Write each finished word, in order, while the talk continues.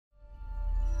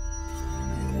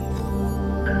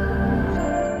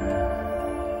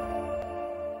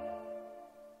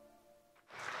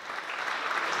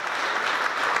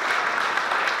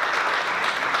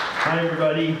Hi,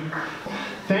 everybody.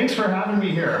 Thanks for having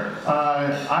me here.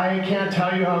 I can't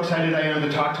tell you how excited I am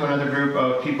to talk to another group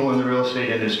of people in the real estate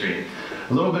industry.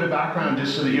 A little bit of background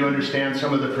just so that you understand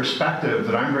some of the perspective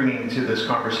that I'm bringing to this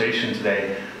conversation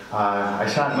today. I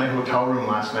sat in my hotel room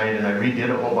last night and I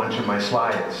redid a whole bunch of my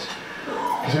slides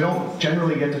because I don't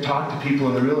generally get to talk to people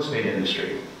in the real estate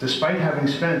industry, despite having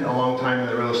spent a long time in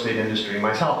the real estate industry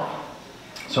myself.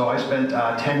 So I spent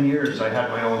 10 years, I had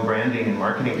my own branding and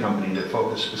marketing company that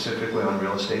focused specifically on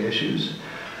real estate issues.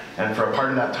 And for a part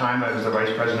of that time, I was the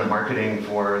Vice President of Marketing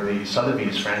for the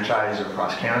Sotheby's franchise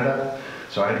across Canada.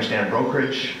 So I understand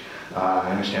brokerage, I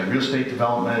understand real estate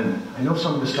development. I know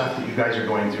some of the stuff that you guys are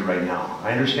going through right now.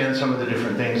 I understand some of the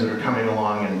different things that are coming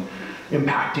along and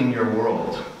impacting your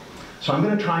world. So I'm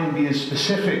going to try and be as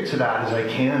specific to that as I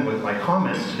can with my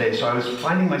comments today. So I was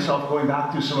finding myself going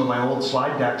back through some of my old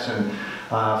slide decks and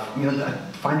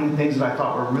finding things that I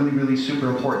thought were really, really super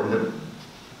important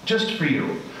just for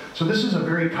you. So this is a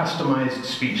very customized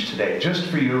speech today, just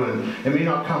for you, and it may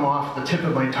not come off the tip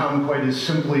of my tongue quite as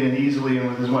simply and easily and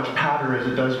with as much patter as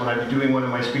it does when I'm doing one of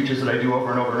my speeches that I do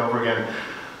over and over and over again,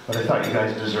 but I thought you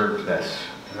guys deserved this,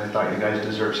 and I thought you guys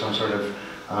deserved some sort of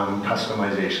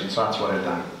customization, so that's what I've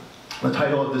done. The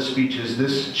title of this speech is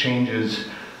 "This Changes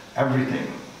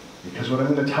Everything," because what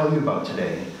I'm going to tell you about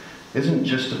today isn't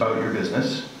just about your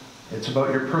business, it's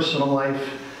about your personal life,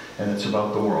 and it's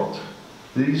about the world.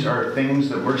 These are things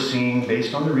that we're seeing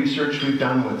based on the research we've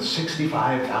done with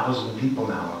 65,000 people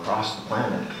now across the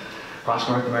planet. Across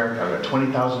North America, we've got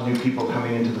 20,000 new people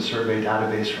coming into the survey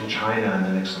database from China in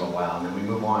the next little while, and then we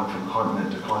move on from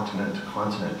continent to continent to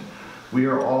continent. We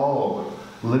are all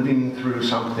living through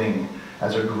something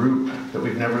as a group that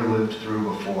we've never lived through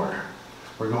before.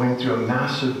 We're going through a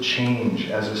massive change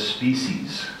as a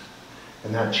species,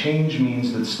 and that change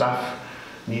means that stuff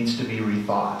needs to be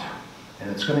rethought. And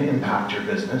it's going to impact your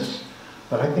business,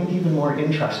 but I think even more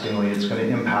interestingly, it's going to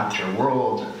impact your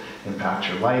world, impact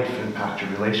your life, impact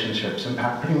your relationships,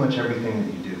 impact pretty much everything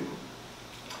that you do.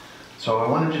 So I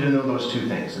wanted you to know those two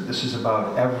things, that this is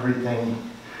about everything,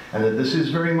 and that this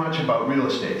is very much about real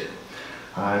estate.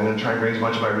 I'm going to try and bring as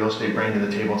much of my real estate brain to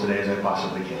the table today as I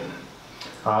possibly can.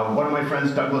 One of my friends,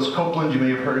 Douglas Copeland, you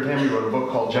may have heard of him. He wrote a book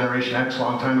called Generation X a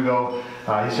long time ago.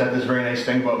 He said this very nice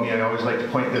thing about me. I always like to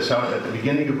point this out at the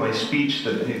beginning of my speech,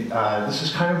 that this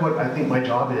is kind of what I think my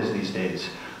job is these days.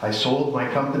 I sold my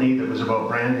company that was about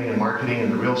branding and marketing in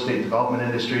the real estate development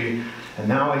industry, and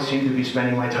now I seem to be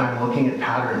spending my time looking at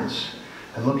patterns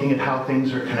and looking at how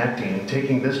things are connecting and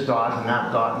taking this dot and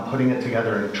that dot and putting it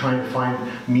together and trying to find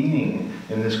meaning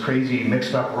in this crazy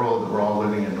mixed up world that we're all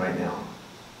living in right now.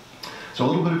 So a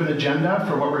little bit of an agenda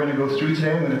for what we're going to go through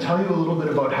today. I'm going to tell you a little bit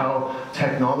about how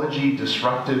technology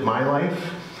disrupted my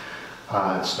life.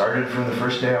 It started from the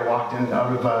first day I walked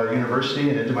out of university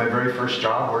and into my very first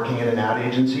job working in an ad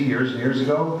agency years and years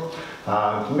ago.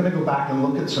 I'm going to go back and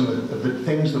look at some of the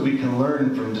things that we can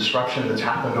learn from disruption that's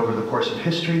happened over the course of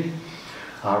history.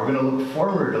 We're going to look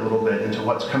forward a little bit into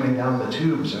what's coming down the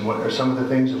tubes and what are some of the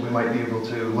things that we might be able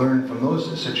to learn from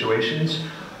those situations.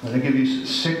 I'm going to give you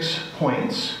 6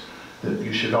 points that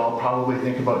you should all probably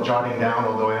think about jotting down,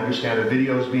 although I understand a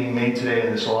video is being made today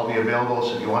and this will all be available,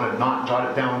 so if you want to not jot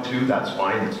it down too, that's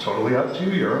fine. It's totally up to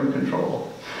you. You're in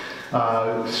control.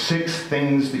 6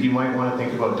 things that you might want to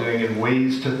think about doing in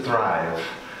ways to thrive,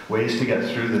 ways to get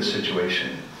through this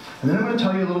situation. And then I'm going to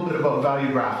tell you a little bit about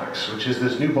Valuegraphics, which is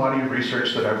this new body of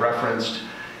research that I've referenced,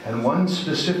 and one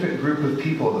specific group of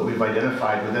people that we've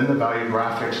identified within the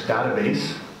Valuegraphics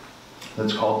database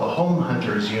that's called the Home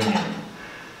Hunters Union.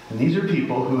 And these are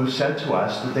people who have said to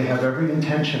us that they have every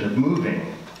intention of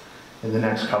moving in the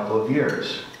next couple of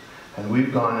years. And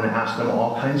we've gone and asked them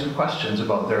all kinds of questions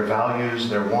about their values,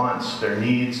 their wants, their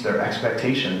needs, their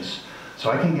expectations.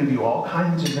 So I can give you all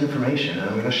kinds of information, and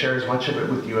I'm going to share as much of it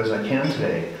with you as I can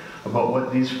today about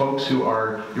what these folks who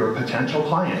are your potential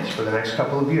clients for the next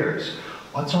couple of years,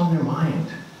 what's on their mind?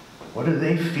 What are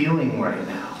they feeling right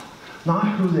now? Not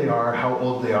who they are, how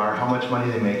old they are, how much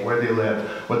money they make, where they live,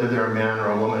 whether they're a man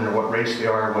or a woman, or what race they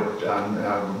are,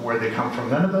 where they come from.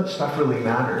 None of that stuff really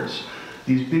matters.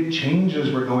 These big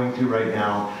changes we're going through right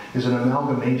now is an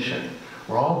amalgamation.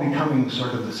 We're all becoming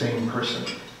sort of the same person.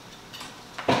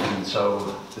 And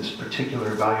so this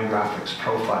particular Valuegraphics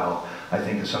profile, I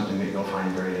think, is something that you'll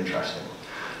find very interesting.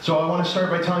 So I want to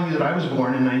start by telling you that I was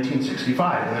born in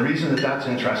 1965, and the reason that that's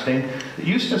interesting, it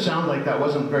used to sound like that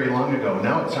wasn't very long ago.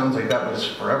 Now it sounds like that was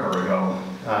forever ago,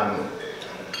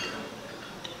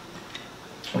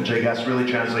 which I guess really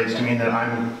translates to mean that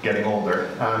I'm getting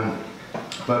older.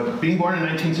 But being born in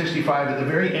 1965, at the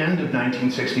very end of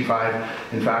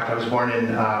 1965, in fact, I was born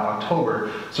in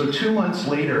October, so 2 months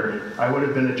later, I would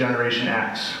have been a Generation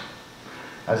X.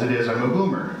 As it is, I'm a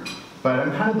boomer. But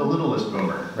I'm kind of the littlest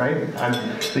boomer, right? I'm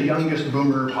the youngest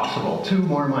boomer possible. 2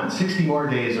 more months, 60 more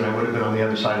days, and I would have been on the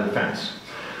other side of the fence.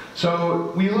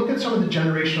 So we look at some of the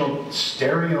generational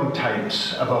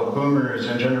stereotypes about boomers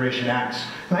and Generation X,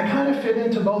 and I kind of fit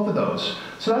into both of those.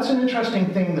 So that's an interesting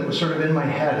thing that was sort of in my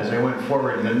head as I went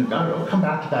forward, and then I'll come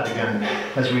back to that again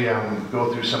as we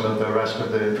go through some of the rest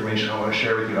of the information I want to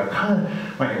share with you. I kind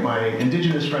of, my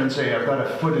Indigenous friends say I've got a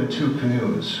foot in 2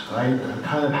 canoes, right? I'm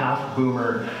kind of half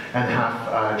boomer and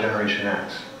half Generation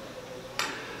X.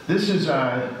 This is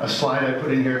a slide I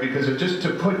put in here because it just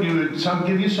to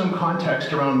give you some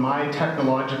context around my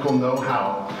technological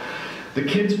know-how. The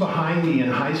kids behind me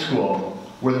in high school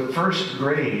were the first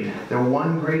grade. They were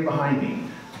 1 grade behind me.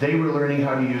 They were learning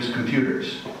how to use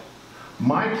computers.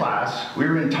 My class, we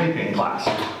were in typing class.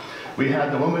 We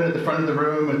had the woman at the front of the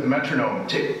room with the metronome,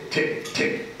 tick, tick,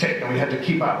 tick, tick, and we had to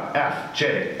keep up, F,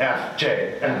 J, F,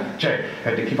 J, F, J.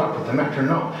 Had to keep up with the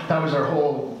metronome. That was our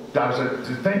whole,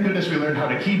 thank goodness we learned how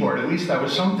to keyboard. At least that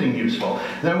was something useful.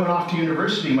 Then I went off to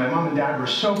university. My mom and dad were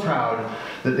so proud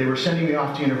that they were sending me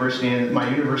off to university, and my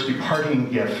university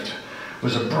parting gift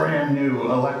was a brand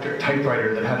new electric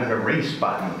typewriter that had an erase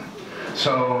button,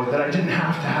 so that I didn't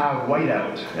have to have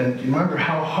whiteout. And you remember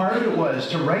how hard it was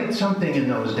to write something in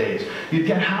those days. You'd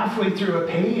get halfway through a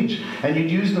page and you'd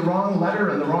use the wrong letter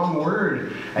and the wrong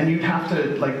word, and you'd have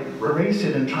to like erase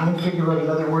it and try and figure out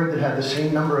another word that had the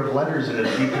same number of letters in it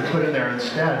that you could put in there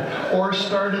instead, or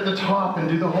start at the top and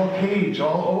do the whole page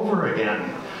all over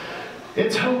again.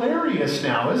 It's hilarious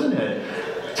now, isn't it?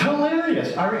 It's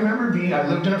hilarious. I remember I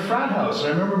lived in a frat house,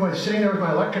 and I remember sitting there with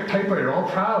my electric typewriter, all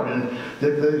proud, and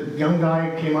the young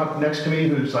guy came up next to me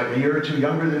who's like a year or 2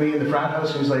 younger than me in the frat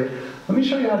house, and he's like, let me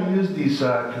show you how to use these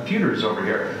computers over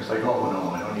here. And I was like, oh no,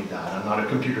 I don't need that. I'm not a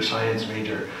computer science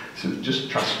major. He said, just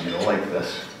trust me, you'll like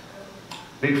this.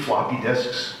 Big floppy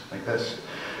disks, like this.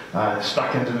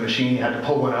 Stuck into the machine, you had to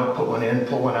pull one out, put one in,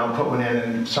 pull one out, put one in,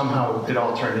 and somehow it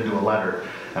all turned into a letter.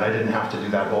 And I didn't have to do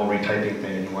that whole retyping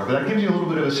thing anymore. But that gives you a little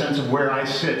bit of a sense of where I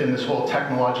sit in this whole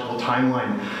technological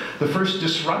timeline. The first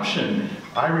disruption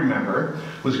I remember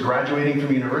was graduating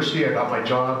from university. I got my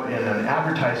job in an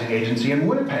advertising agency in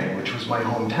Winnipeg, which was my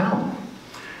hometown.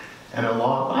 And I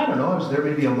don't know, I was there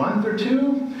maybe a month or 2,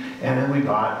 and then we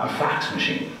got a fax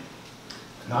machine.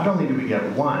 Not only did we get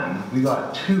 1, we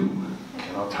got 2,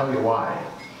 and I'll tell you why.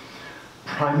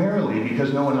 Primarily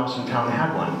because no one else in town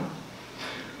had one.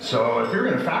 So if you were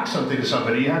going to fax something to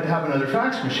somebody, you had to have another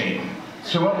fax machine.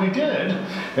 So what we did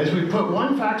is we put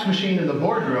 1 fax machine in the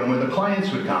boardroom when the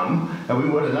clients would come, and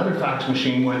another fax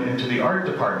machine went into the art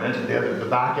department at the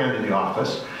back end of the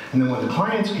office. And then when the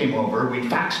clients came over,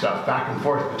 we'd fax stuff back and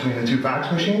forth between the 2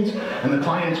 fax machines, and the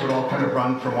clients would all kind of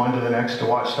run from one to the next to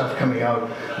watch stuff coming out.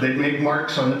 They'd make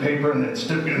marks on the paper, and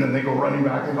then they'd go running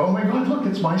back and go, oh my God, look,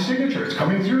 it's my signature. It's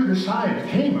coming through this side.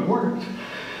 It worked.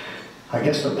 I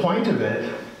guess the point of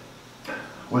it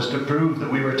was to prove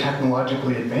that we were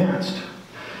technologically advanced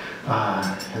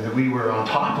and that we were on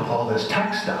top of all this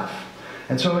tech stuff.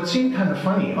 And so it seemed kind of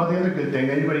funny. Oh, the other good thing,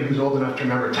 anybody who's old enough to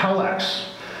remember telex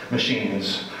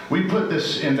machines, we put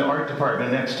this in the art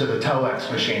department next to the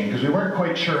telex machine because we weren't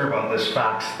quite sure about this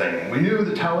fax thing. We knew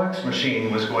the telex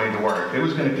machine was going to work. It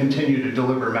was going to continue to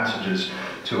deliver messages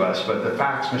to us, but the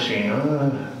fax machine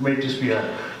may just be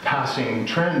a passing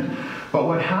trend. But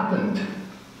what happened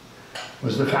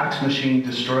was the fax machine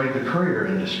destroyed the courier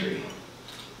industry,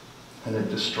 and it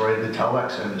destroyed the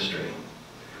telex industry,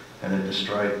 and it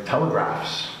destroyed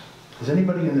telegraphs. Has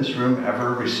anybody in this room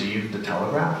ever received a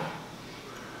telegraph?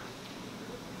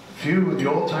 A few of the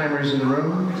old-timers in the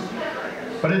room.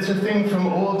 But it's a thing from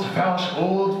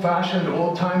old-fashioned,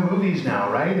 old-time movies now,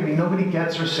 right? I mean, nobody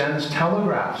gets or sends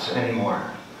telegraphs anymore.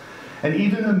 And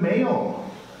even the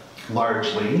mail,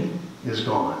 largely, is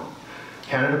gone.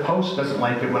 Canada Post doesn't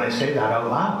like it when I say that out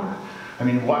loud. I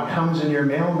mean, what comes in your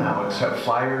mail now except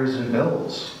flyers and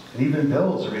bills? And even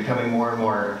bills are becoming more and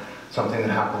more something that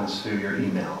happens through your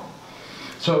email.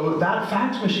 So that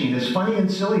fax machine, as funny and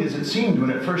silly as it seemed when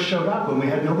it first showed up, when we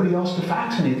had nobody else to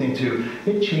fax anything to,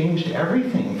 it changed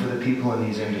everything for the people in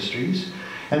these industries.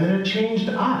 And then it changed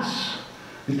us.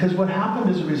 Because what happened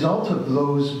as a result of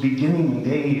those beginning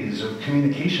days of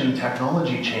communication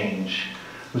technology change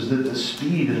was that the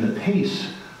speed and the pace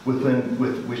with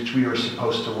which we were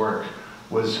supposed to work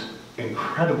was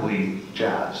incredibly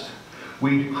jazzed.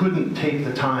 We couldn't take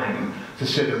the time to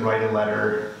sit and write a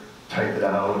letter, type it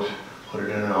out, put it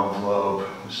in an envelope,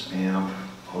 stamp,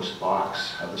 post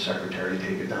box, have the secretary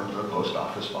take it down to the post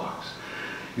office box.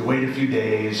 You wait a few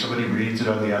days, somebody reads it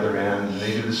on the other end, and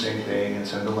they do the same thing and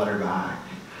send a letter back.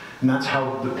 And that's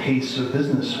how the pace of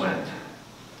business went.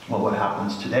 Well, what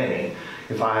happens today?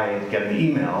 If I get an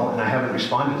email and I haven't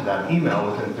responded to that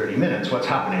email within 30 minutes, what's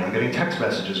happening? I'm getting text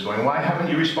messages going, why haven't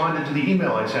you responded to the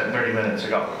email I sent 30 minutes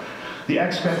ago? The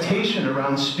expectation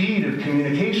around speed of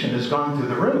communication has gone through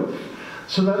the roof.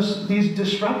 So these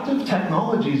disruptive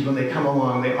technologies, when they come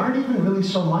along, they aren't even really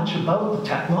so much about the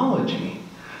technology.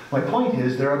 My point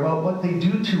is, they're about what they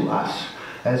do to us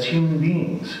as human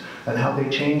beings and how they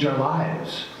change our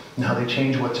lives and how they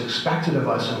change what's expected of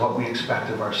us and what we expect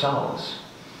of ourselves.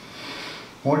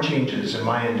 More changes in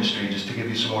my industry, just to give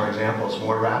you some more examples,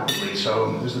 more rapidly.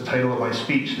 So there's the title of my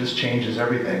speech, This Changes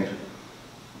Everything.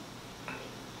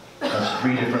 That's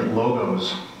 3 different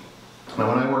logos. Now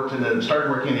when I started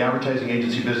working in the advertising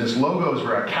agency business, logos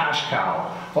were a cash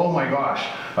cow. Oh my gosh.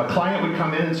 A client would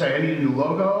come in and say, I need a new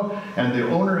logo, and the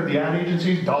owner of the ad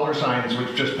agency, dollar signs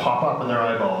would just pop up in their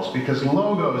eyeballs. Because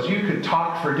logos, you could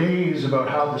talk for days about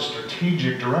how the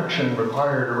strategic direction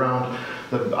required around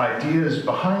the ideas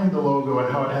behind the logo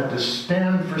and how it had to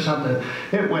stand for something.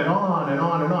 It went on and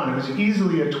on and on. It was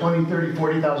easily a $20,000, $30,000,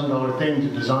 $40,000 thing to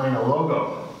design a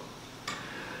logo.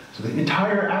 So the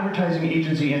entire advertising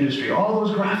agency industry, all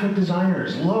those graphic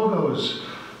designers, logos,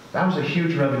 that was a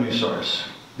huge revenue source.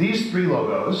 These 3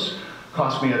 logos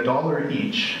cost me $1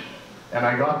 each, and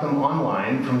I got them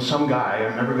online from some guy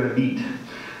I'm never going to meet,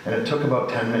 and it took about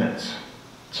 10 minutes.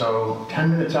 So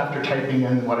 10 minutes after typing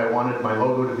in what I wanted my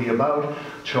logo to be about,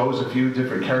 chose a few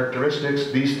different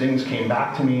characteristics, these things came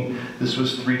back to me. This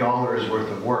was $3 worth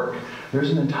of work. There's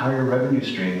an entire revenue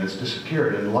stream that's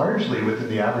disappeared, and largely within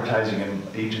the advertising and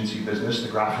agency business, the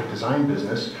graphic design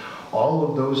business, all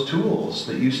of those tools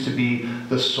that used to be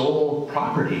the sole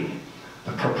property,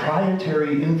 the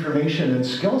proprietary information and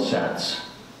skill sets,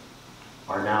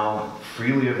 are now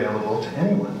freely available to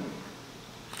anyone.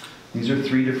 These are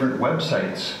 3 different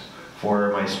websites for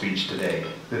my speech today.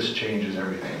 This changes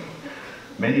everything.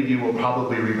 Many of you will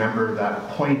probably remember that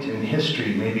point in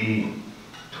history, maybe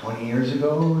 20 years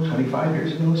ago, 25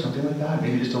 years ago, something like that,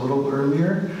 maybe just a little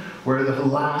earlier, where the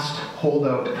last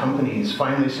holdout companies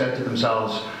finally said to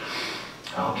themselves,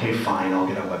 okay, fine, I'll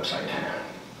get a website.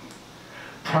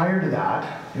 Prior to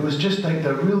that, it was just like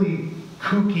the really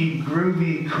kooky,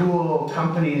 groovy, cool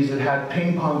companies that had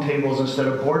ping pong tables instead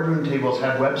of boardroom tables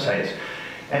had websites.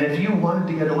 And if you wanted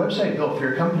to get a website built for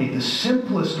your company, the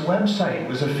simplest website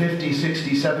was a $50,000,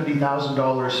 $60,000,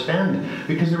 $70,000 spend,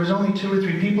 because there was only 2 or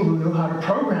 3 people who knew how to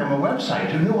program a website,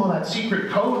 who knew all that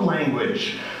secret code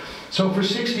language. So for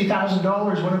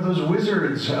 $60,000, one of those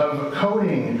wizards of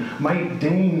coding might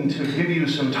deign to give you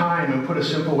some time and put a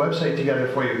simple website together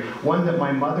for you, one that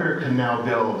my mother can now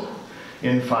build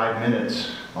in 5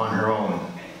 minutes on her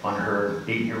own, on her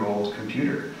 8-year-old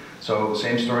computer. So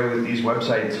same story with these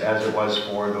websites as it was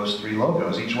for those 3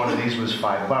 logos. Each one of these was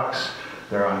 $5.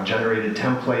 They're on generated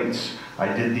templates.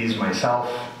 I did these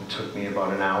myself. It took me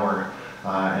about an hour,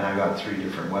 and I got 3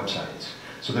 different websites.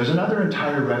 So there's another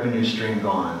entire revenue stream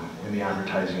gone in the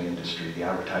advertising industry, the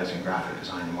advertising, graphic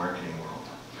design, and marketing world.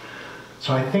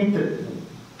 So I think that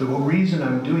the reason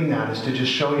I'm doing that is to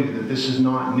just show you that this is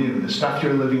not new. The stuff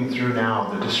you're living through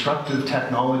now, the disruptive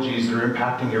technologies that are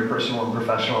impacting your personal and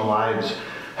professional lives,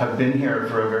 have been here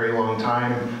for a very long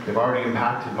time. They've already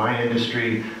impacted my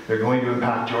industry. They're going to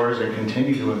impact yours and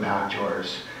continue to impact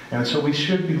yours. And so we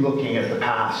should be looking at the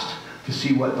past to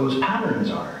see what those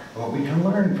patterns are and what we can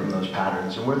learn from those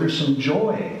patterns and where there's some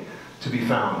joy to be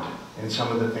found in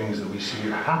some of the things that we see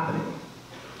are happening.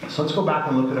 So let's go back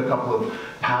and look at a couple of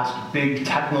past big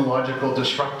technological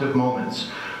disruptive moments.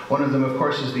 One of them, of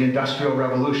course, is the Industrial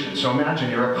Revolution. So imagine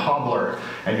you're a cobbler,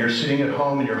 and you're sitting at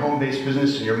home in your home-based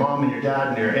business, and your mom and your dad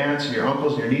and your aunts and your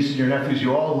uncles and your nieces and your nephews,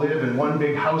 you all live in one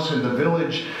big house in the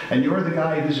village, and you're the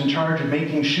guy who's in charge of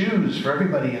making shoes for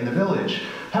everybody in the village.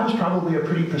 That was probably a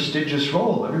pretty prestigious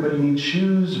role. Everybody needs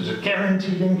shoes. It was a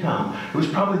guaranteed income. It was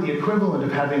probably the equivalent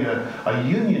of having a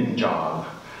union job.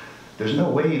 There's no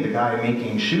way the guy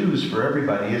making shoes for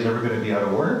everybody is ever going to be out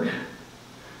of work.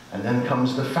 And then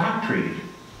comes the factory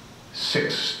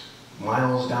 6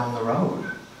 miles down the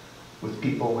road with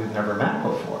people we've never met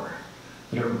before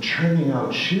that are churning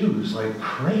out shoes like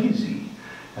crazy,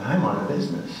 and I'm out of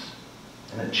business,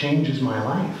 and it changes my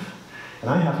life, and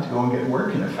I have to go and get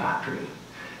work in a factory,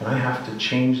 and I have to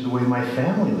change the way my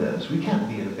family lives. We can't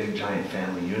be in a big giant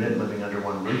family unit living under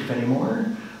one roof anymore.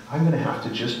 I'm going to have to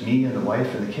just, me and the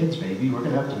wife and the kids maybe, we're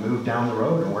going to have to move down the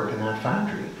road and work in that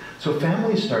factory. So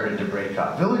families started to break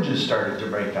up, villages started to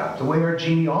break up, the way our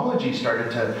genealogy started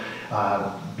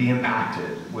to be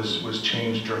impacted was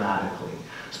changed dramatically.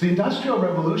 So the Industrial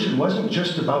Revolution wasn't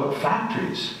just about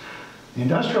factories. The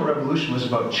Industrial Revolution was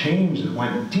about change that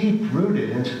went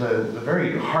deep-rooted into the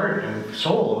very heart and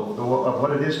soul of what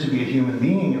it is to be a human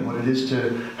being and what it is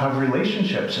to have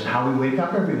relationships and how we wake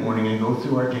up every morning and go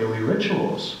through our daily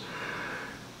rituals.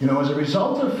 You know, as a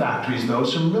result of factories, though,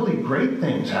 some really great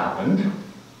things happened.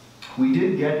 We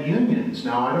did get unions.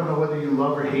 Now, I don't know whether you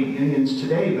love or hate unions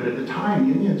today, but at the time,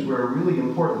 unions were a really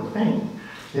important thing.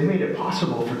 They made it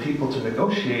possible for people to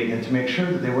negotiate and to make sure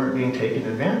that they weren't being taken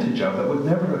advantage of. That would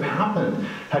never have happened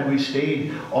had we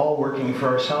stayed all working for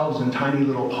ourselves in tiny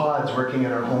little pods, working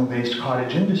in our home-based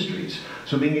cottage industries.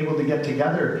 So being able to get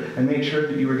together and make sure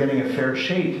that you were getting a fair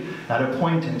shake at a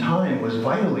point in time was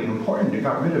vitally important. It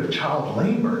got rid of child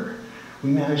labor. We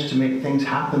managed to make things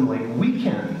happen like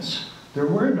weekends. There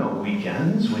were no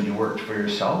weekends when you worked for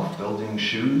yourself, building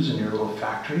shoes in your little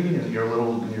factory, in your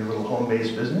little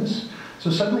home-based business.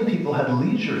 So suddenly people had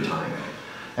leisure time.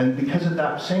 And because at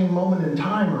that same moment in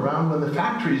time, around when the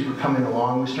factories were coming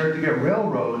along, we started to get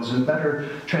railroads and better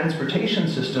transportation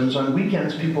systems. On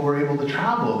weekends, people were able to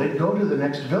travel. They'd go to the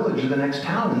next village or the next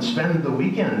town and spend the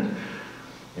weekend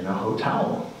in a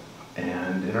hotel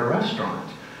and in a restaurant.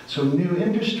 So new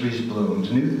industries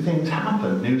bloomed, new things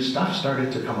happened, new stuff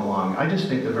started to come along. I just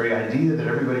think the very idea that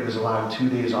everybody was allowed 2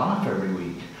 days off every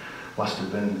week must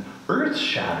have been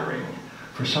earth-shattering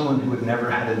for someone who had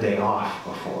never had a day off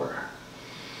before.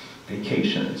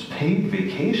 Vacations, paid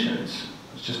vacations,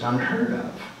 was just unheard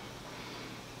of.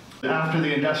 After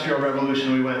the Industrial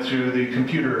Revolution, we went through the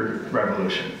Computer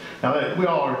Revolution. Now, we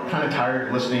all are kind of tired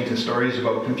of listening to stories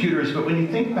about computers, but when you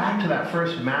think back to that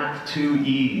first Mac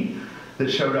 2E that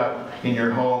showed up in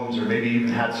your homes, or maybe even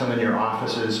had some in your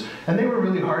offices, and they were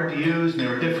really hard to use, and they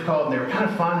were difficult, and they were kind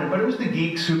of fun, but it was the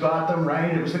geeks who got them,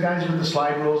 right? It was the guys with the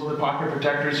slide rules, the pocket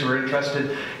protectors who were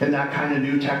interested in that kind of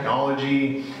new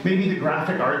technology. Maybe the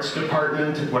graphic arts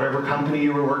department at whatever company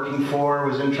you were working for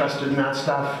was interested in that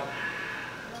stuff.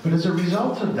 But as a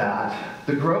result of that,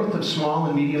 the growth of small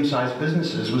and medium-sized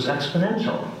businesses was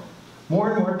exponential.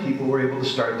 More and more people were able to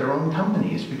start their own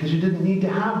companies because you didn't need to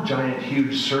have giant,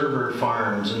 huge server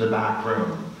farms in the back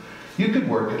room. You could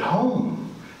work at home.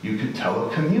 You could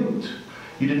telecommute.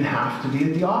 You didn't have to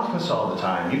be at the office all the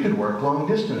time. You could work long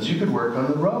distance. You could work on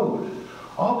the road.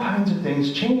 All kinds of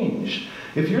things changed.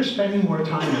 If you're spending more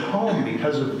time at home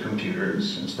because of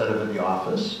computers instead of at the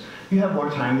office, you have more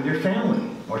time with your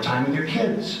family, more time with your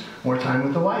kids, more time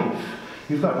with the wife.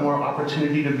 You've got more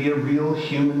opportunity to be a real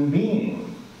human being.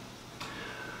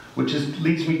 Which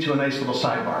leads me to a nice little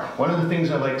sidebar. One of the things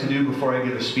I like to do before I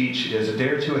give a speech is a day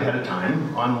or two ahead of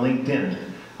time on LinkedIn.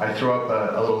 I throw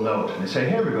up a little note and I say,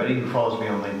 hey everybody who follows me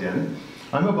on LinkedIn,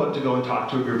 I'm about to go and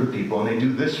talk to a group of people and they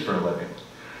do this for a living.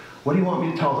 What do you want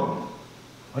me to tell them?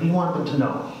 What do you want them to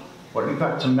know? What have you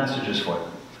got some messages for them?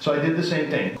 So I did the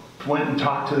same thing. Went and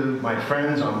talked to my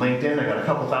friends on LinkedIn. I got a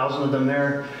couple thousand of them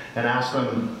there and asked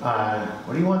them,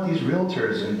 what do you want these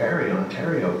realtors in Barrie,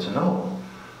 Ontario to know?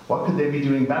 What could they be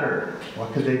doing better?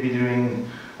 What could they be doing,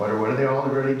 what are they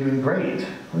already doing great?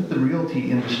 What is the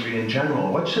realty industry in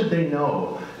general? What should they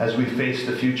know as we face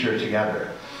the future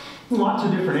together? Lots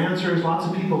of different answers, lots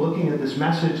of people looking at this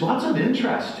message, lots of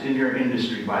interest in your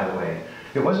industry, by the way.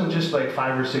 It wasn't just like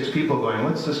 5 or 6 people going,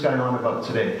 what's this guy on about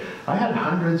today? I had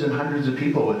hundreds and hundreds of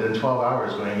people within 12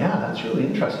 hours going, yeah, that's really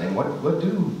interesting. What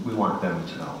do we want them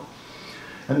to know?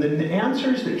 And the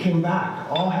answers that came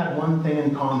back all had one thing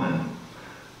in common.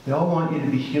 They all want you to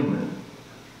be human.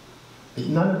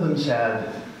 None of them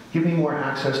said, give me more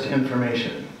access to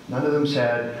information. None of them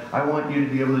said, I want you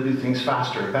to be able to do things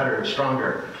faster, better,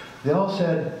 stronger. They all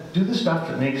said, do the stuff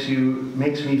that makes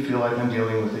me feel like I'm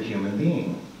dealing with a human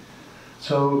being.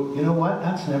 So, you know what?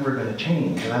 That's never going to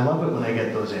change. And I love it when I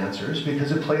get those answers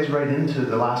because it plays right into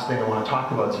the last thing I want to talk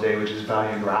about today, which is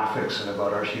Valuegraphics and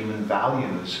about our human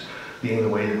values being the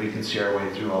way that we can see our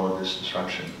way through all of this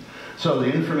disruption. So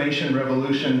the information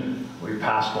revolution, we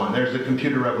passed one. There's the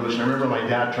computer revolution. I remember my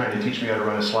dad trying to teach me how to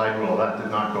run a slide rule. That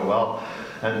did not go well.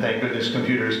 And thank goodness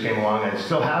computers came along. I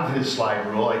still have his slide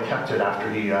rule. I kept it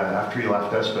after he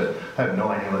left us, but I have no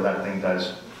idea what that thing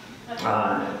does.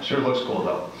 Sure looks cool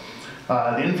though.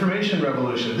 The information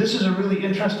revolution. This is a really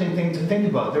interesting thing to think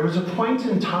about. There was a point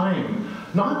in time,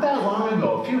 not that long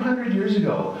ago, a few hundred years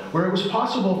ago, where it was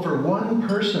possible for one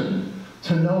person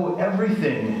to know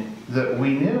everything that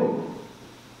we knew.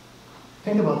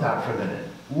 Think about that for a minute.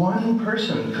 One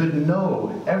person could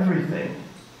know everything.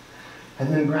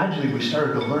 And then gradually we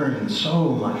started to learn so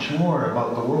much more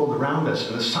about the world around us,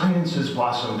 and the sciences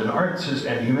blossomed, and arts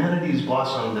and humanities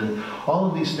blossomed, and all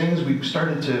of these things. We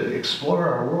started to explore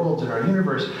our world and our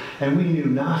universe, and we knew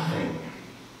nothing.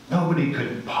 Nobody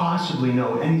could possibly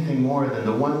know anything more than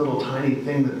the one little tiny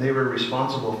thing that they were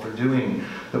responsible for doing,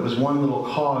 that was one little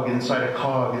cog inside a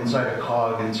cog, inside a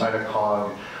cog, inside a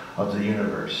cog of the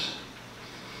universe.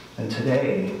 And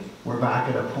today, we're back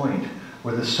at a point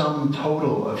where the sum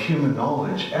total of human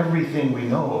knowledge, everything we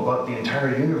know about the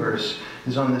entire universe,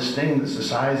 is on this thing that's the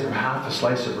size of half a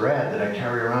slice of bread that I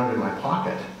carry around in my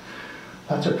pocket.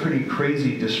 That's a pretty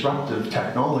crazy, disruptive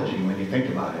technology when you think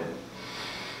about it.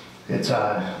 It's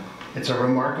a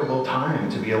remarkable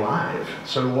time to be alive.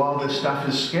 So while this stuff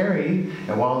is scary,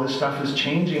 and while this stuff is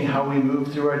changing how we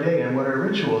move through our day and what our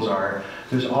rituals are,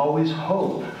 there's always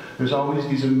hope. There's always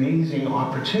these amazing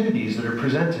opportunities that are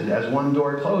presented. As one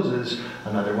door closes,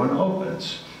 another one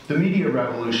opens. The media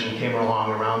revolution came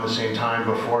along around the same time,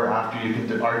 before, after. You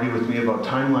could argue with me about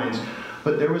timelines.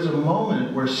 But there was a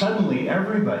moment where suddenly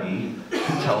everybody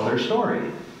could tell their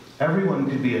story. Everyone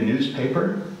could be a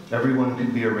newspaper. Everyone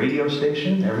could be a radio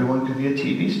station. Everyone could be a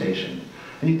TV station.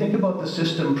 And you think about the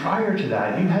system prior to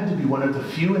that, you had to be one of the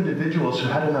few individuals who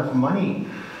had enough money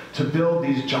to build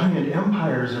these giant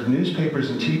empires of newspapers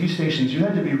and TV stations. You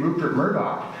had to be Rupert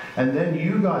Murdoch, and then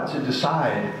you got to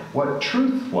decide what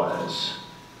truth was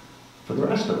for the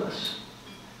rest of us.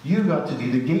 You got to be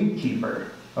the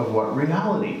gatekeeper of what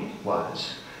reality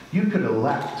was. You could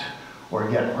elect or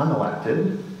get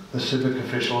unelected the civic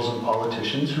officials and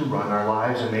politicians who run our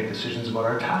lives and make decisions about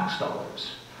our tax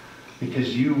dollars,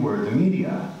 because you were the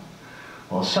media.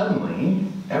 Well, suddenly,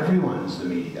 everyone's the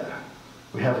media.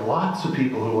 We have lots of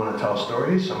people who want to tell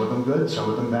stories, some of them good, some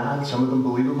of them bad, some of them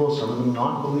believable, some of them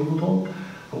not believable.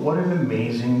 But what an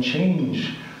amazing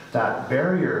change. That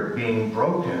barrier being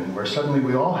broken, where suddenly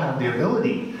we all have the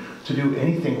ability to do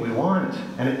anything we want,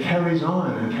 and it carries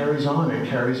on and carries on and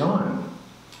carries on.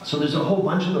 So there's a whole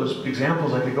bunch of those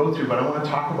examples I could go through, but I want to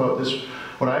talk about this,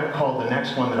 what I've called the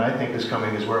next one that I think is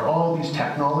coming, is where all these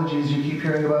technologies you keep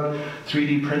hearing about,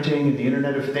 3D printing and the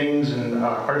Internet of Things and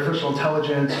artificial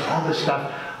intelligence, all this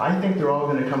stuff, I think they're all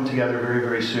going to come together very,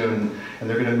 very soon, and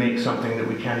they're going to make something that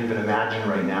we can't even imagine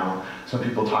right now. Some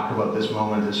people talk about this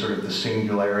moment as sort of the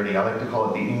singularity. I like to call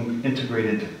it the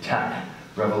integrated tech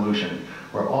revolution,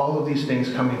 where all of these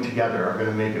things coming together are going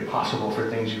to make it possible for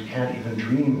things you can't even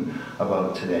dream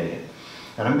about today.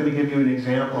 And I'm going to give you an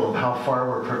example of how far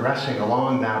we're progressing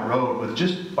along that road with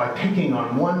just by picking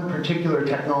on one particular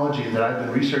technology that I've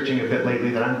been researching a bit lately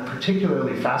that I'm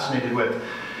particularly fascinated with,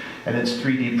 and it's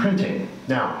 3D printing.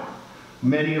 Now,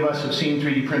 many of us have seen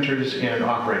 3D printers in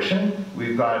operation.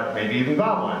 We've got, maybe even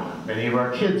got one. Many of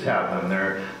our kids have them.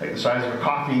 They're like the size of a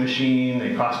coffee machine.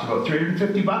 They cost about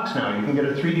 $350 now. You can get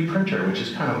a 3D printer, which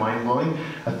is kind of mind-blowing.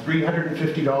 A $350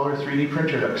 3D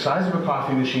printer, the size of a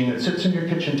coffee machine, that sits in your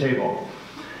kitchen table.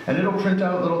 And it'll print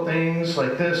out little things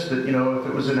like this that, you know, if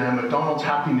it was in a McDonald's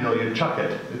Happy Meal, you'd chuck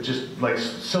it. It's just like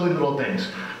silly little things.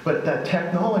 But that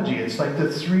technology, it's like the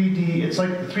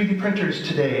 3D printers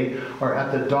today are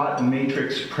at the dot and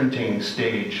matrix printing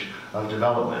stage of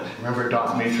development. Remember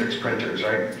dot matrix printers,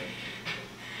 right?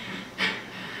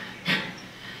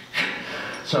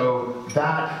 So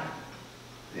that,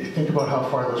 think about how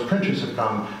far those printers have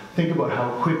come. Think about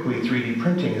how quickly 3D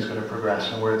printing is going to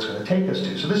progress and where it's going to take us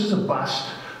to. So this is a bust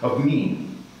of me.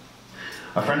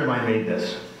 A friend of mine made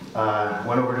this.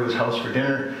 Went over to his house for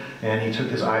dinner, and he took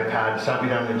his iPad, sat me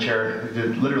down in a chair,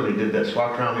 literally did this,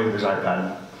 walked around me with his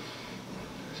iPad.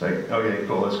 It's like, okay,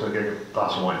 cool, let's go get a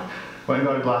glass of wine. Went and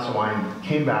got a glass of wine,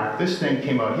 came back, this thing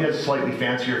came out. He has a slightly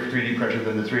fancier 3D printer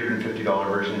than the $350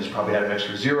 version. He's probably had an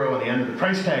extra zero on the end of the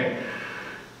price tag.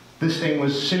 This thing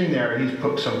was sitting there, he's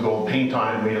put some gold paint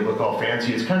on it and made it look all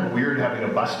fancy. It's kind of weird having a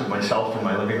bust of myself in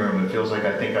my living room. It feels like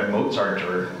I think I'm Mozart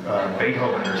or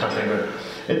Beethoven or something. But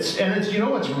you know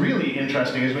what's really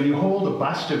interesting is when you hold a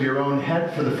bust of your own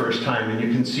head for the first time and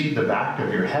you can see the back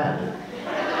of your head.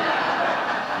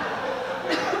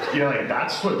 You're like,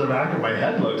 that's what the back of my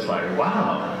head looks like.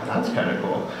 Wow, that's kind of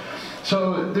cool.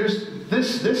 So there's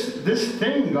this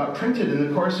thing got printed in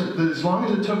the course of, as long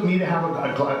as it took me to have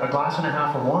a glass and a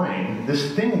half of wine,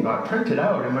 this thing got printed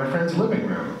out in my friend's living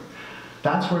room.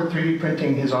 That's where 3D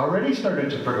printing has already started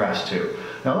to progress to.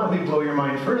 Now let me blow your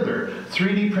mind further.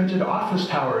 3D printed office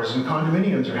towers and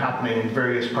condominiums are happening in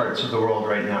various parts of the world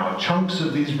right now. Chunks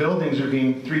of these buildings are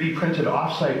being 3D printed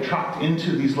off-site, trucked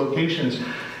into these locations.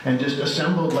 and just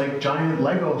assembled like giant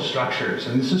Lego structures.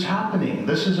 And this is happening.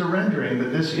 This is a rendering,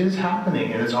 but this is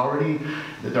happening. And they're already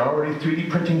 3D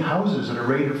printing houses at a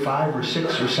rate of 5 or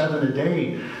 6 or 7 a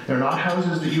day. They're not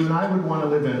houses that you and I would want to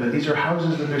live in, but these are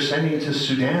houses that they're sending to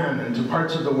Sudan and to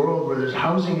parts of the world where there's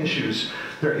housing issues.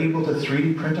 They're able to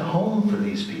 3D print a home for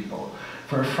these people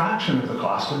for a fraction of the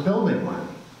cost of building one.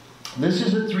 This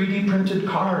is a 3D printed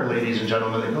car, ladies and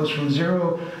gentlemen, that goes from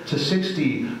 0 to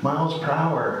 60 miles per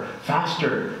hour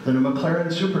faster than a McLaren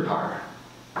supercar.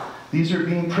 These are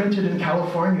being printed in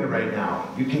California right now.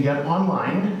 You can get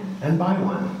online and buy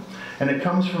one. And it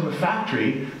comes from a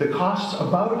factory that costs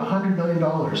about $100 million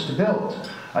to build.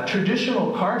 A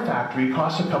traditional car factory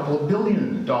costs a couple of $1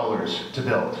 billion to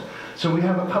build. So we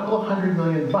have a couple of $100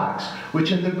 million bucks,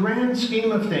 which in the grand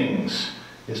scheme of things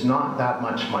is not that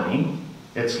much money.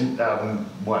 It's,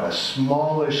 what, a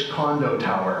smallish condo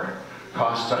tower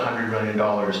costs $100 million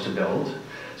to build.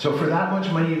 So for that much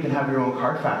money, you can have your own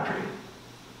car factory.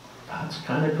 That's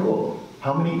kind of cool.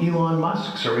 How many Elon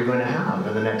Musks are we going to have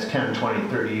in the next 10, 20,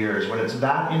 30 years when it's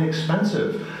that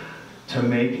inexpensive to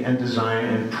make and design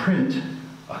and print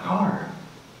a car?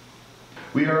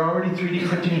 We are already 3D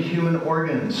printing human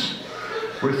organs.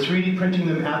 We're 3D printing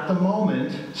them at the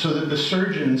moment so that the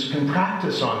surgeons can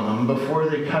practice on them before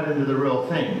they cut into the real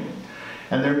thing.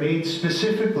 And they're made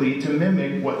specifically to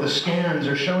mimic what the scans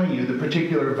are showing you. The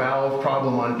particular valve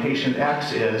problem on patient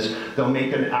X is they'll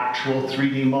make an actual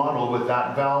 3D model with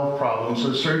that valve problem so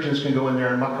the surgeons can go in there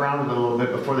and muck around with it a little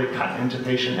bit before they cut into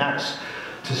patient X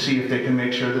to see if they can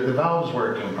make sure that the valve's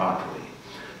working properly.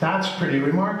 That's pretty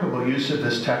remarkable use of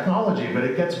this technology, but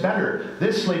it gets better.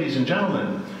 This, ladies and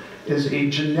gentlemen, is a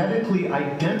genetically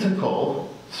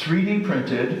identical 3D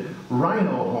printed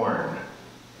rhino horn.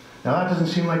 Now that doesn't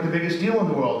seem like the biggest deal in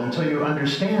the world until you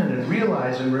understand and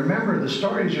realize and remember the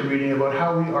stories you're reading about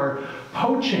how we are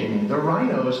poaching the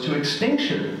rhinos to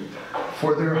extinction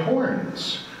for their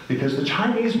horns. Because the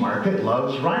Chinese market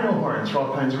loves rhino horns for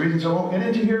all kinds of reasons I won't get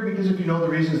into here, because if you know the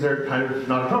reasons, they're kind of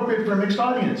not appropriate for a mixed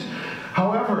audience.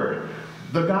 However,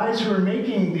 the guys who are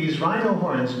making these rhino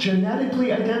horns,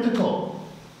 genetically identical,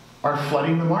 are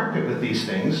flooding the market with these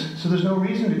things, so there's no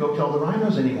reason to go kill the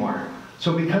rhinos anymore.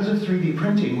 So because of 3D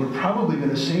printing, we're probably going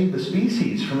to save the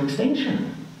species from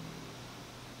extinction.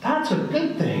 That's a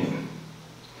good thing.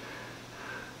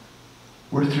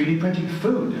 We're 3D printing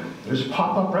food. There's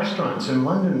pop-up restaurants in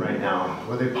London right now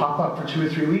where they pop up for 2 or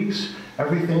 3 weeks.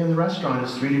 Everything in the restaurant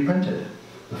is 3D printed.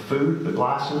 The food, the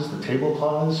glasses, the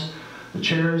tablecloths, the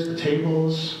chairs, the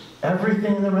tables,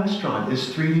 everything in the restaurant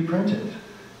is 3D printed.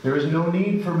 There is no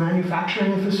need for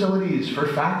manufacturing facilities, for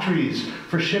factories,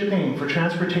 for shipping, for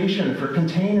transportation, for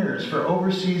containers, for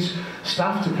overseas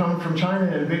stuff to come from China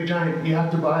and big giant, you have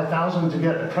to buy 1,000 to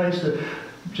get a price that,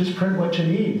 just print what you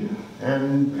need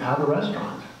and have a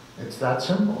restaurant. It's that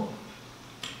simple.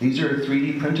 These are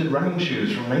 3D printed running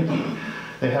shoes from Nike.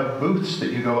 They have booths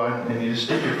that you go on and you just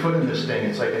stick your foot in this thing.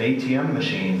 It's like an ATM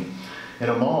machine in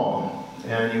a mall.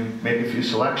 And you make a few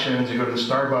selections, you go to the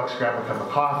Starbucks, grab a cup of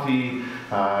coffee,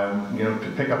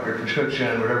 pick up your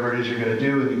prescription, whatever it is you're going to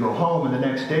do, and you go home, and the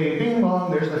next day, bing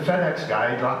bong, there's the FedEx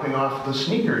guy dropping off the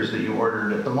sneakers that you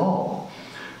ordered at the mall.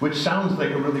 Which sounds like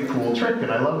a really cool trick,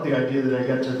 and I love the idea that I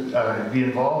get to be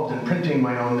involved in printing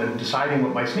my own and deciding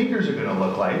what my sneakers are going to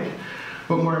look like.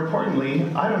 But more importantly,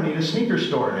 I don't need a sneaker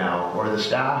store now, or the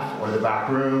staff, or the back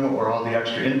room, or all the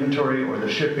extra inventory, or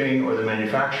the shipping, or the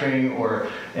manufacturing, or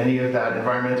any of that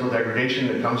environmental degradation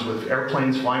that comes with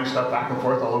airplanes flying stuff back and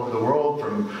forth all over the world.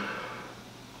 From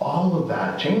all of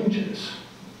that changes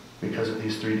because of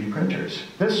these 3D printers.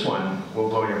 This one will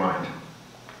blow your mind.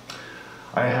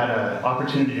 I had an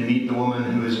opportunity to meet the woman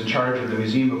who is in charge of the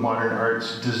Museum of Modern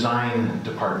Art's design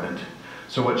department.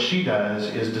 So what she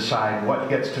does is decide what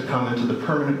gets to come into the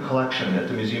permanent collection at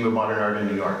the Museum of Modern Art in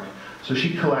New York. So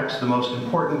she collects the most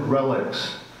important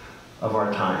relics of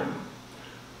our time,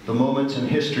 the moments in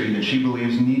history that she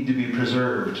believes need to be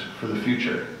preserved for the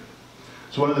future.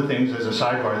 So one of the things as a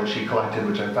sidebar that she collected,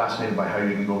 which I'm fascinated by how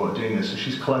you can go about doing this, is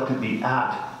she's collected the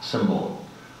 @ symbol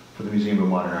for the Museum of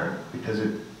Modern Art, because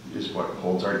it is what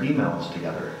holds our emails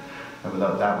together. And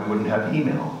without that, we wouldn't have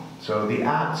email. So the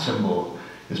 @ symbol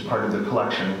is part of the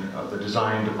collection of the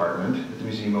design department at the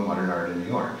Museum of Modern Art in New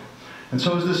York. And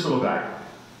so is this little guy.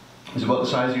 He's about the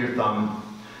size of your thumb,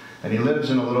 and he lives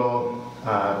in a little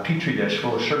petri dish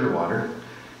full of sugar water.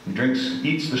 He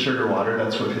eats the sugar water,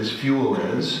 that's what his fuel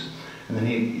is, and then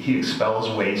he expels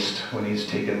waste when he's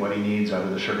taken what he needs out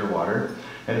of the sugar water.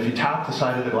 And if you tap the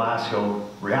side of the glass, he'll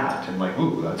react and like,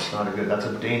 ooh, that's not a good, that's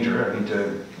a danger, I need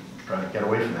to try to get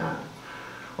away from that.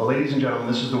 Well, ladies and gentlemen,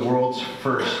 this is the world's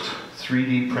first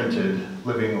 3D printed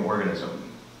living organism.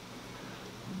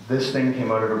 This thing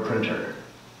came out of a printer.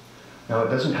 Now, it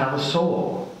doesn't have a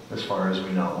soul, as far as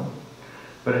we know,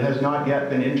 but it has not yet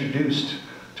been introduced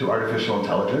to artificial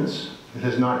intelligence. It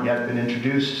has not yet been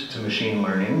introduced to machine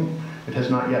learning. It has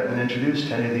not yet been introduced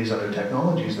to any of these other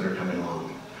technologies that are coming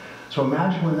along. So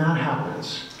imagine when that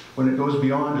happens, when it goes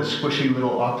beyond a squishy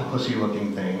little octopusy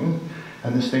looking thing,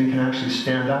 and this thing can actually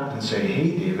stand up and say,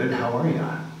 hey David, how are you?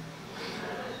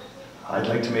 I'd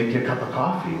like to make you a cup of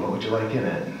coffee. What would you like in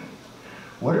it?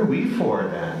 What are we for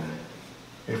then?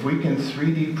 If we can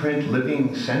 3D print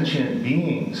living sentient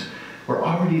beings, we're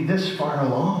already this far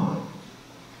along.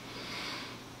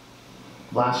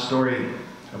 Last story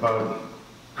about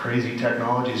crazy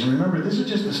technologies. And remember, this is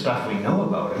just the stuff we know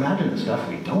about. Imagine the stuff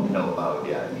we don't know about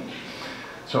yet.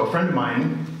 So a friend of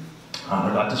mine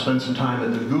got to spend some time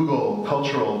at the Google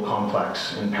Cultural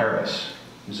Complex in Paris.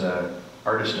 He's an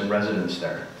artist in residence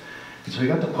there. And so he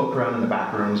got to poke around in the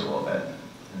back rooms a little bit.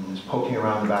 And he was poking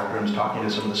around the back rooms talking to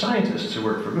some of the scientists who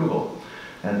work for Google,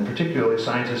 and particularly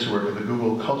scientists who work at the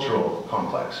Google Cultural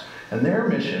Complex. And their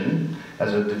mission,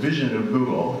 as a division of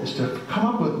Google, is to come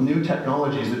up with new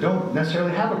technologies that don't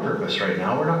necessarily have a purpose right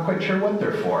now. We're not quite sure what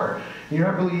they're for. And you're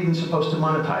not really even supposed to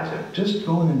monetize it. Just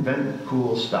go and invent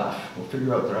cool stuff. We'll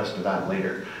figure out the rest of that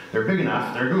later. They're big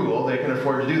enough, they're Google, they can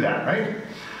afford to do that, right?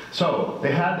 So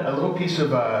they had a little piece of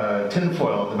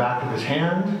tinfoil in the back of his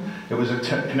hand. It was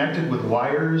connected with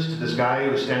wires to this guy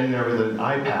who was standing there with an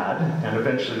iPad, and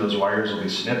eventually those wires will be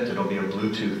snipped. It'll be a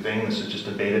Bluetooth thing. This is just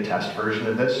a beta test version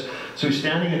of this. So he's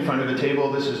standing in front of a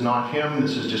table. This is not him.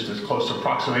 This is just as close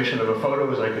approximation of a photo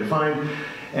as I could find.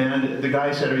 And the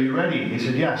guy said, are you ready? He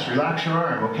said, yes, relax your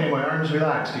arm. Okay, my arm's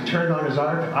relaxed. He turned on his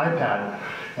iPad,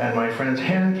 and my friend's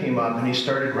hand came up, and he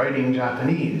started writing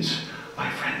Japanese. My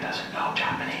friend doesn't know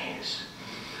Japanese.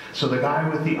 So the guy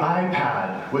with the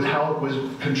iPad was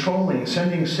controlling,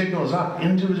 sending signals up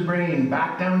into his brain,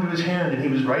 back down to his hand, and he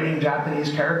was writing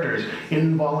Japanese characters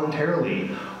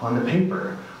involuntarily on the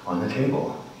paper, on the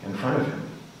table, in front of him.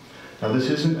 Now this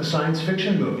isn't a science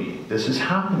fiction movie. This is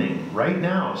happening right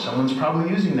now. Someone's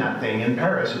probably using that thing in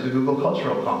Paris at the Google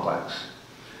Cultural Complex.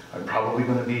 I'm probably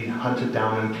going to be hunted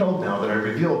down and killed now that I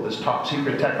revealed this top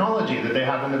secret technology that they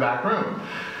have in the back room.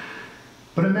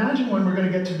 But imagine when we're going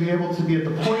to get to be able to be at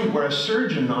the point where a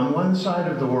surgeon on one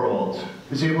side of the world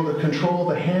is able to control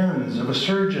the hands of a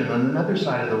surgeon on another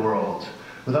side of the world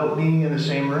without being in the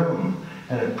same room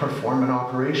and perform an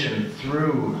operation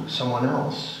through someone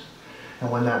else. And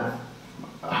when that,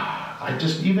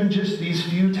 even just these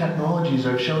few technologies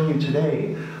I've shown you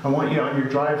today, I want you on your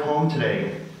drive home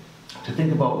today to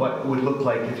think about what it would look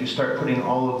like if you start putting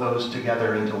all of those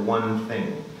together into one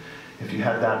thing. If you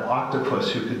had that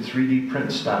octopus who could 3D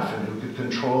print stuff and who could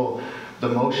control the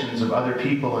motions of other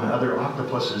people and other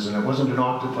octopuses, and it wasn't an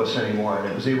octopus anymore, and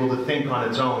it was able to think on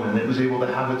its own, and it was able to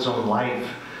have its own life,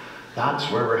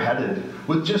 that's where we're headed.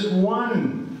 With just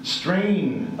one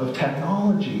strain of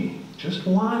technology, just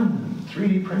one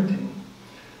 3D printing.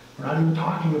 We're not even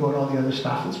talking about all the other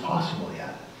stuff that's possible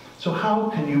yet. So how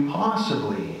can you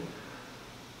possibly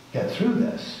get through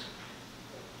this?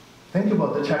 Think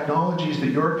about the technologies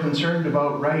that you're concerned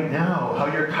about right now, how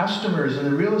your customers in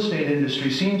the real estate industry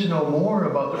seem to know more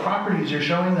about the properties you're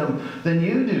showing them than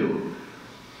you do.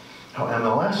 How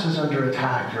MLS is under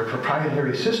attack, your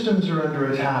proprietary systems are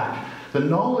under attack, the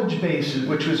knowledge base,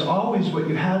 which was always what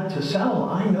you had to sell.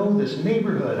 I know this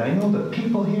neighborhood, I know the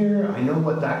people here, I know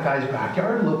what that guy's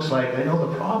backyard looks like, I know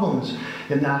the problems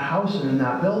in that house and in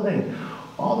that building.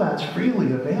 All that's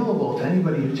freely available to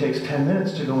anybody who takes 10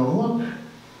 minutes to go and look.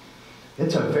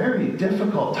 It's a very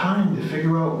difficult time to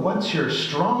figure out what's your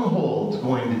stronghold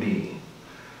going to be.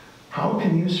 How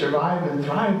can you survive and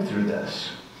thrive through this?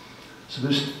 So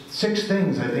there's 6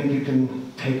 things I think you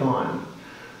can take on.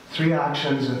 3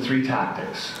 actions and 3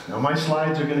 tactics. Now my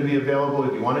slides are going to be available.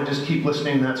 If you want to just keep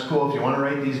listening, that's cool. If you want to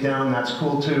write these down, that's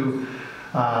cool too.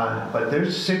 But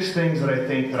there's 6 things that I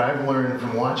think that I've learned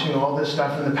from watching all this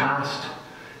stuff in the past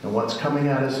and what's coming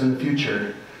at us in the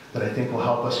future that I think will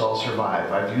help us all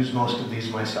survive. I've used most of these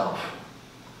myself.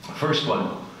 First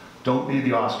one, don't be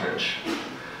the ostrich.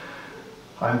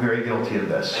 I'm very guilty of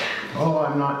this. Oh,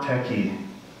 I'm not techie.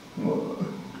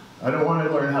 I don't want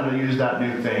to learn how to use that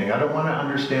new thing. I don't want to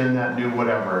understand that new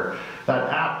whatever. That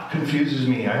app confuses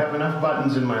me. I have enough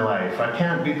buttons in my life. I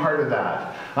can't be part of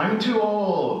that. I'm too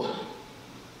old.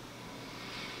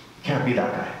 Can't be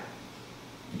that guy.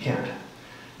 You can't.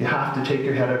 You have to take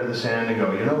your head out of the sand and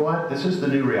go, you know what? This is the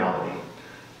new reality.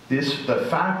 The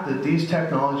fact that these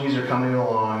technologies are coming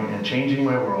along and changing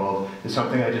my world is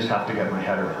something I just have to get my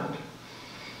head around.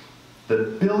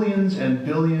 The billions and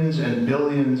billions and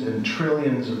billions and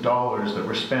trillions of dollars that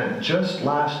were spent just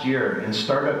last year in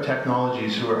startup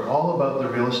technologies who are all about the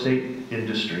real estate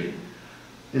industry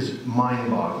is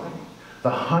mind-boggling. The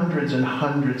hundreds and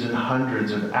hundreds and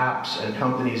hundreds of apps and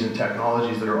companies and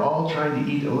technologies that are all trying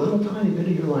to eat a little tiny bit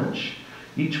of your lunch,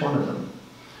 each one of them.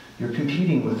 You're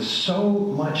competing with so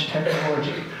much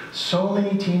technology, so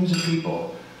many teams of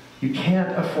people. You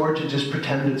can't afford to just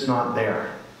pretend it's not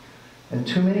there. And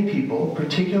too many people,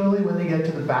 particularly when they get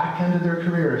to the back end of their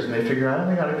careers and they figure out, I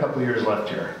only got a couple years left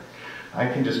here, I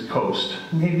can just coast.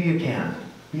 Maybe you can.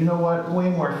 But you know what? Way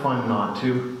more fun not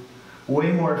to.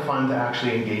 Way more fun to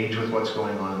actually engage with what's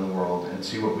going on in the world and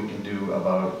see what we can do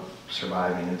about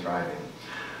surviving and thriving.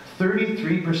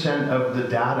 33% of the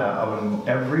data of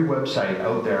every website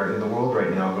out there in the world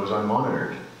right now goes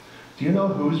unmonitored. Do you know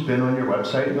who's been on your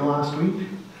website in the last week?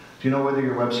 Do you know whether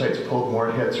your website's pulled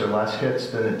more hits or less hits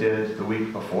than it did the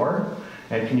week before?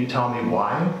 And can you tell me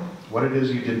why? What it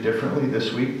is you did differently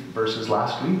this week versus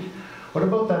last week? What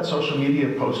about that social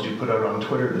media post you put out on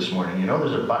Twitter this morning? You know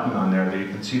there's a button on there that you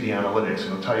can see the analytics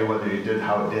and it'll tell you whether you did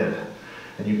how it did.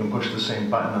 And you can push the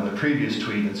same button on the previous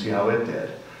tweet and see how it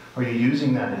did. Are you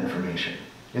using that information?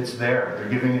 It's there. They're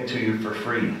giving it to you for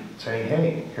free, saying,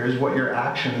 hey, here's what your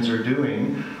actions are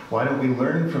doing. Why don't we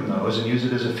learn from those and use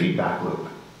it as a feedback loop?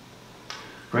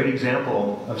 Great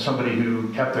example of somebody who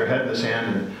kept their head in the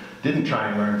sand and didn't try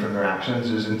and learn from their actions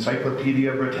is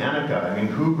Encyclopedia Britannica. I mean,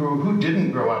 who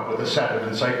didn't grow up with a set of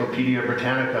Encyclopedia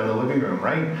Britannica in the living room,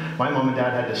 right? My mom and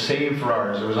dad had to save for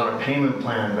ours. It was on a payment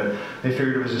plan, but they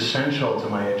figured it was essential to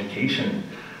my education,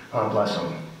 God bless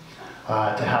them,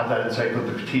 to have that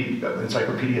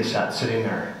encyclopedia set sitting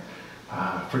there.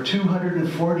 For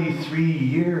 243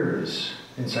 years,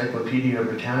 Encyclopedia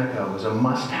Britannica was a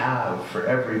must-have for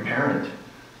every parent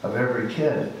of every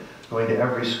kid going to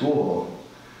every school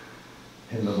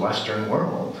in the Western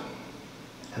world.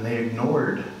 And they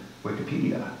ignored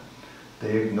Wikipedia.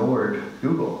 They ignored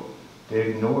Google. They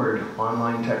ignored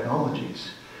online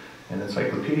technologies. And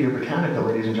Encyclopedia Britannica,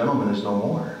 ladies and gentlemen, is no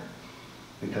more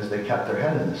because they kept their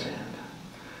head in the sand.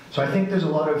 So I think there's a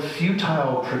lot of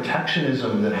futile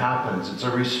protectionism that happens. It's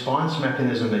a response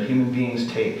mechanism that human beings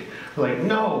take. We're like,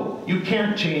 no, you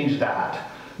can't change that.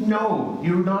 No,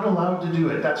 you're not allowed to do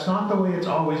it. That's not the way it's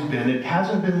always been. It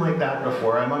hasn't been like that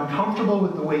before. I'm uncomfortable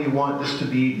with the way you want this to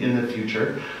be in the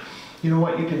future. You know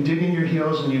what? You can dig in your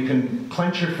heels and you can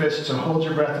clench your fists and hold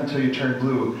your breath until you turn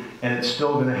blue, and it's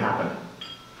still going to happen.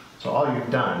 So all you've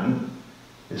done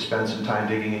is spend some time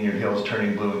digging in your heels,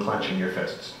 turning blue, and clenching your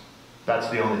fists. That's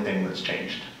the only thing that's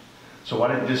changed. So why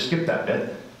don't you just skip that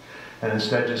bit and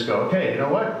instead just go, okay, you know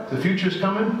what? The future's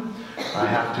coming. I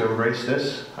have to embrace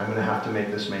this. I'm going to have to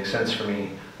make this make sense for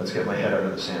me. Let's get my head out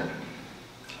of the sand.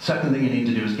 Second thing you need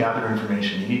to do is gather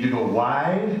information. You need to go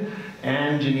wide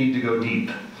and you need to go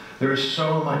deep. There is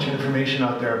so much information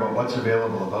out there about what's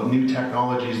available, about new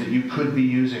technologies that you could be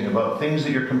using, about things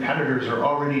that your competitors are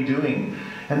already doing.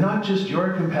 And not just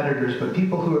your competitors, but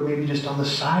people who are maybe just on the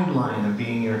sideline of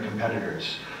being your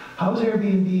competitors. How's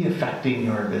Airbnb affecting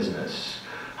your business?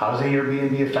 How's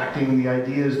Airbnb affecting the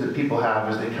ideas that people have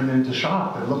as they come in to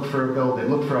shop and look for a build, they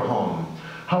look for a home?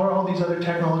 How are all these other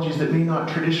technologies that may not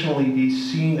traditionally be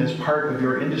seen as part of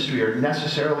your industry or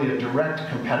necessarily a direct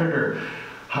competitor,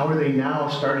 how are they now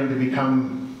starting to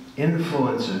become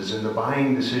influences in the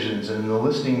buying decisions and in the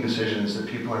listing decisions that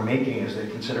people are making as they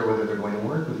consider whether they're going to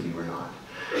work with you or not?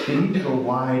 You need to go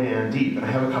wide and deep, and I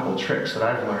have a couple tricks that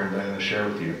I've learned that I'm going to share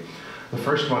with you. The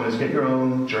first one is get your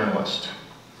own journalist.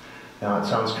 Now, it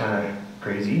sounds kind of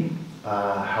crazy.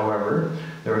 However,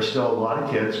 there are still a lot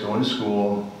of kids going to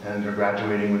school and they're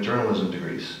graduating with journalism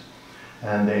degrees.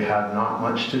 And they have not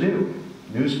much to do.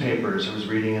 Newspapers, I was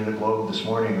reading in the Globe this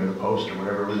morning, or the Post, or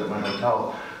whatever it was at my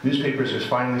hotel, newspapers are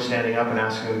finally standing up and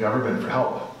asking the government for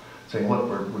help, saying, look,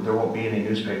 there won't be any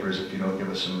newspapers if you don't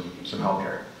give us some help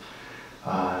here.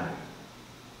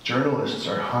 Journalists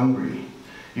are hungry.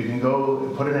 You can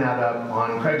go put an ad up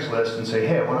on Craigslist and say,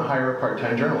 hey, I want to hire a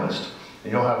part-time journalist.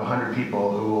 And you'll have 100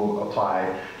 people who will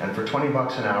apply. And for 20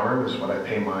 bucks an hour, which is what I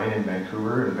pay mine in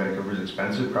Vancouver, and Vancouver's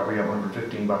expensive, probably got one for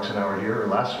 15 bucks an hour here or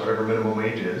less, whatever minimum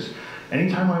wage is.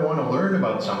 Anytime I want to learn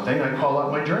about something, I call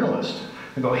up my journalist.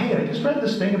 I go, hey, I just read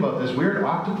this thing about this weird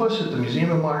octopus at the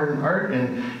Museum of Modern Art,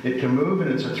 and it can move,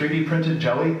 and it's a 3D printed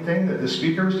jelly thing that the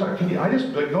speaker was talking. I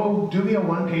just go do me a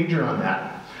one-pager on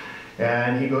that.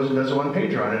 And he goes and does a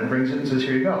one-pager on it and brings it and says,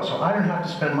 here you go. So I don't have to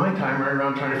spend my time running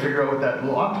around trying to figure out what that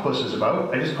little octopus is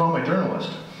about. I just call my journalist.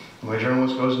 And my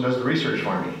journalist goes and does the research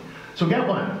for me. So get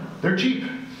one. They're cheap.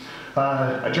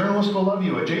 A journalist will love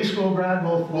you. A J School grad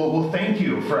will thank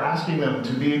you for asking them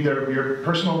to be your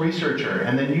personal researcher,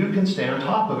 and then you can stay on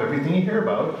top of everything you hear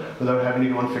about without having to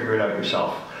go and figure it out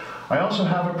yourself. I also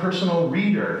have a personal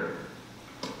reader.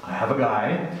 I have a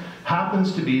guy,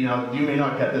 happens to be, now you may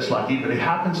not get this lucky, but he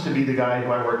happens to be the guy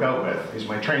who I work out with. He's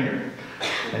my trainer.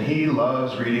 And he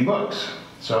loves reading books.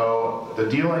 So the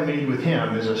deal I made with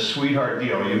him is a sweetheart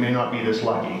deal. You may not be this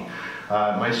lucky.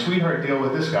 My sweetheart deal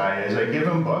with this guy is I give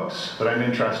him books that I'm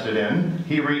interested in,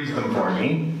 he reads them for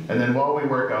me, and then while we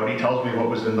work out, he tells me what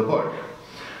was in the book.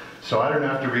 So I don't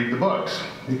have to read the books,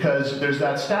 because there's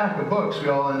that stack of books we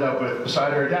all end up with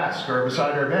beside our desk or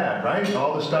beside our bed, right?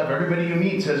 All the stuff, everybody you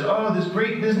meet says, oh, this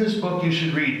great business book you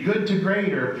should read, Good to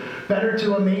Great, or Better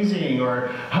to Amazing, or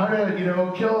How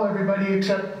to, kill everybody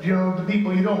except, the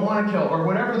people you don't want to kill, or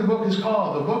whatever the book is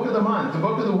called, the book of the month, the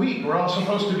book of the week, we're all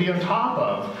supposed to be on top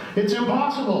of. It's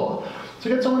impossible. So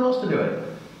get someone else to do it.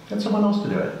 Get someone else to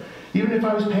do it. Even if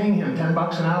I was paying him 10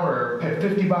 bucks an hour, or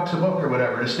 50 bucks a book or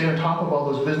whatever, to stay on top of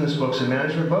all those business books and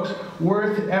management books,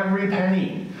 worth every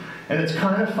penny. And it's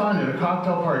kind of fun at a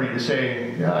cocktail party to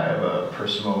say, yeah, I have a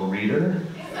personal reader.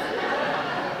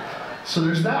 So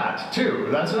there's that, too.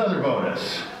 That's another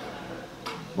bonus.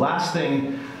 Last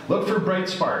thing, look for bright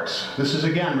sparks. This is,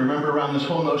 again, remember around this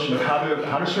whole notion of how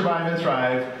to survive and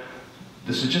thrive.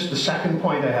 This is just the second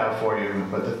point I have for you,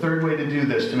 but the third way to do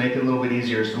this, to make it a little bit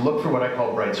easier, is to look for what I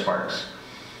call bright sparks.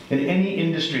 In any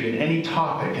industry, in any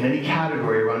topic, in any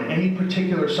category, around any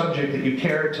particular subject that you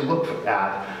care to look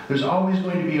at, there's always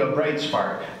going to be a bright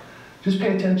spark. Just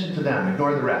pay attention to them,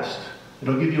 ignore the rest.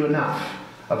 It'll give you enough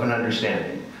of an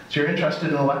understanding. So you're interested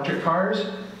in electric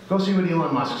cars? Go see what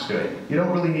Elon Musk's doing. You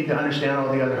don't really need to understand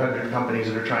all the other 100 companies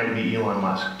that are trying to be Elon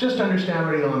Musk. Just understand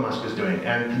what Elon Musk is doing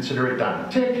and consider it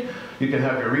done. Tick. You can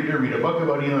have your reader read a book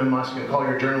about Elon Musk and call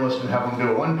your journalist and have them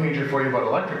do a one-pager for you about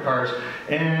electric cars,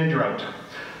 and you're out.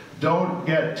 Don't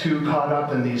get too caught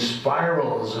up in these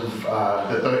spirals of,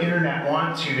 that the internet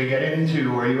wants you to get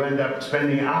into, where you end up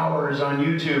spending hours on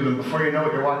YouTube, and before you know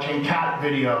it, you're watching cat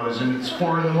videos and it's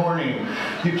 4 in the morning.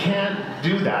 You can't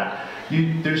do that.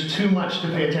 There's too much to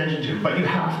pay attention to, but you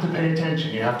have to pay attention.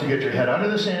 You have to get your head out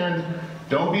of the sand.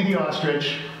 Don't be the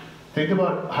ostrich. Think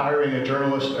about hiring a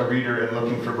journalist, a reader, and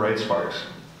looking for bright sparks.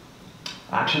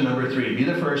 Action number 3, be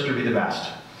the first or be the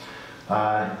best.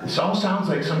 This all sounds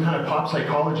like some kind of pop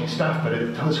psychology stuff, but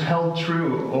it was held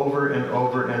true over and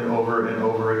over and over and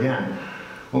over again.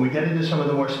 When we get into some of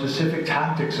the more specific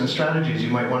tactics and strategies you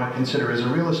might want to consider as a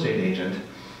real estate agent,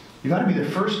 you've got to be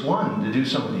the first one to do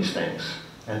some of these things.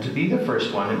 And to be the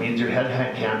first one, it means your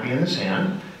head can't be in the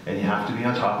sand, and you have to be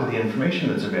on top of the information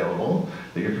that's available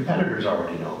that your competitors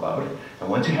already know about. And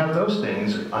once you have those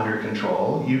things under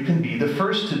control, you can be the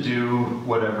first to do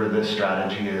whatever this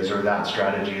strategy is or that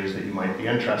strategy is that you might be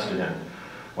interested in.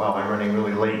 Well, I'm running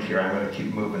really late here, I'm going to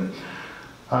keep moving.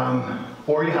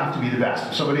 Or you have to be the best.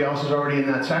 If somebody else is already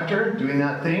in that sector doing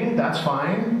that thing, that's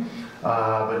fine,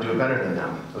 but do it better than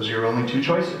them. Those are your only 2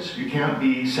 choices. You can't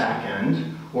be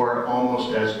second or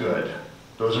almost as good.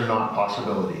 Those are not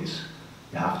possibilities.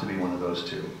 You have to be one of those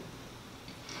 2.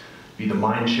 Be the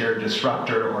mind-share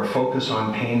disruptor or focus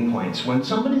on pain points. When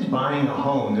somebody's buying a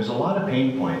home, there's a lot of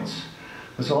pain points.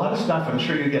 There's a lot of stuff I'm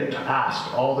sure you get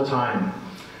asked all the time.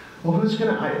 Well, who's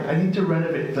gonna, I need to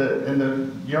renovate, and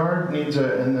the yard needs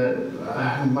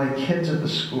my kids at the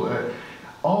school,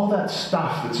 all that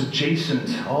stuff that's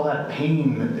adjacent, all that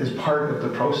pain that is part of the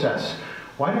process.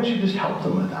 Why don't you just help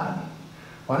them with that?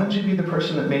 Why don't you be the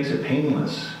person that makes it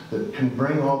painless, that can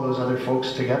bring all those other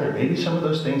folks together? Maybe some of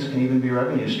those things can even be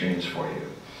revenue streams for you.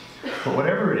 But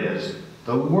whatever it is,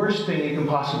 the worst thing you can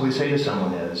possibly say to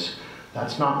someone is,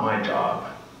 that's not my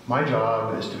job. My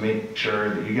job is to make sure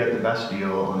that you get the best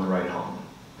deal on the right home.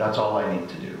 That's all I need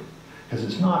to do. Because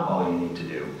it's not all you need to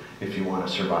do if you want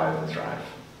to survive and thrive.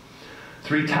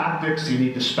 3 tactics, you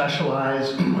need to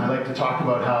specialize. I like to talk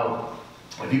about how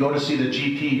if you go to see the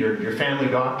GP, your family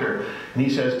doctor, and he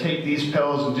says, take these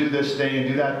pills and do this thing and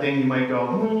do that thing, you might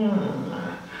go,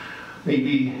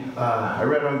 maybe I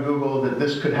read on Google that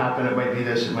this could happen, it might be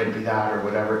this, it might be that, or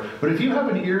whatever. But if you have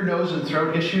an ear, nose, and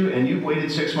throat issue, and you've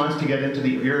waited 6 months to get into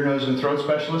the ear, nose, and throat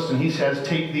specialist, and he says,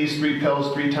 take these 3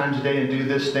 pills 3 times a day and do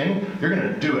this thing, you're going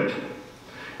to do it.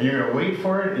 And you're going to wait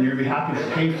for it, and you're going to be happy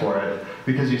to pay for it,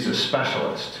 because he's a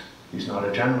specialist. He's not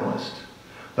a generalist.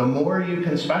 The more you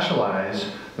can specialize,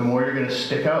 the more you're going to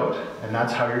stick out, and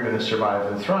that's how you're going to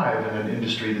survive and thrive in an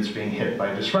industry that's being hit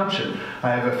by disruption.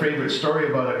 I have a favorite story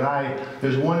about a guy.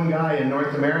 There's one guy in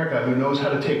North America who knows how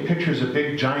to take pictures of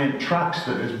big giant trucks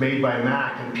that is made by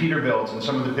Mack and Peterbilt and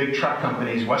some of the big truck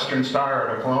companies, Western Star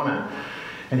out of Kelowna.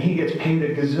 And he gets paid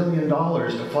 $1 gazillion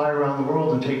to fly around the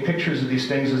world and take pictures of these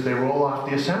things as they roll off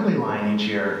the assembly line each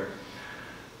year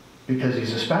because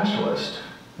he's a specialist.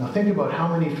 Now think about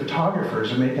how many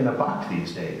photographers are making a buck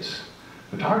these days.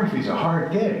 Photography is a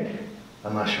hard gig,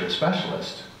 unless you're a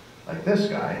specialist, like this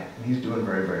guy, and he's doing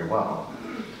very, very well.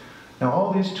 Now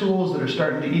all these tools that are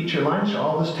starting to eat your lunch,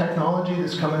 all this technology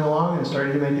that's coming along and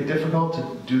starting to make it difficult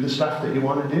to do the stuff that you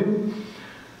want to do,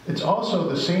 it's also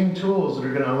the same tools that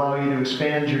are going to allow you to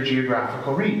expand your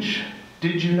geographical reach.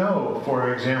 Did you know,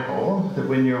 for example, that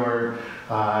when you're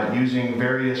using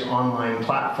various online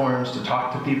platforms to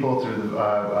talk to people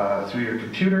through your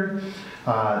computer,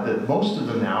 that most of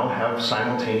them now have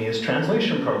simultaneous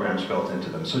translation programs built into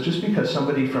them. So just because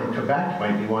somebody from Quebec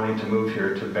might be wanting to move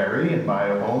here to Barrie and buy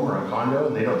a home or a condo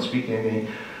and they don't speak any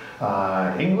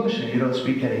English and you don't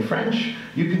speak any French,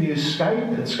 you can use Skype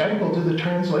and Skype will do the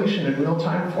translation in real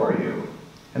time for you.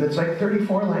 And it's like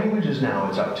 34 languages now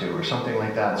it's up to, or something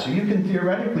like that. So you can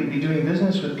theoretically be doing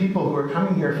business with people who are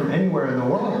coming here from anywhere in the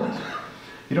world.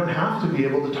 You don't have to be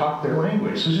able to talk their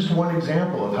language. So just one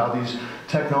example of how these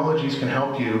technologies can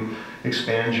help you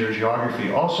expand your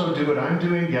geography. Also do what I'm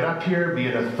doing, get up here, be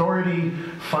an authority,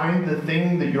 find the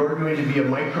thing that you're going to be a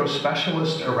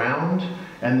micro-specialist around,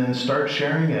 and then start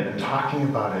sharing it and talking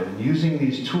about it and using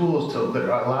these tools that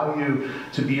allow you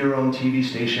to be your own TV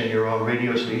station, your own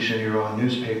radio station, your own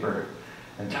newspaper,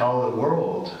 and tell the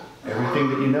world everything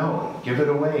that you know. Give it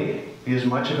away. Be as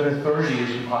much of an authority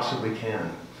as you possibly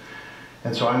can.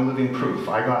 And so I'm living proof.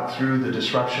 I got through the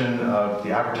disruption of the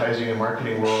advertising and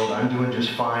marketing world. I'm doing just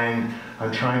fine.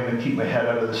 I'm trying to keep my head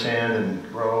out of the sand and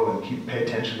grow and pay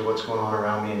attention to what's going on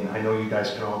around me, and I know you guys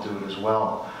can all do it as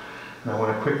well. And I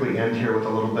want to quickly end here with a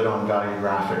little bit on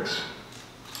Valuegraphics.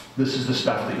 This is the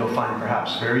stuff that you'll find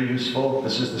perhaps very useful.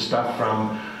 This is the stuff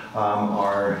from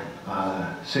our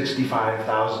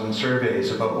 65,000 surveys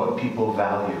about what people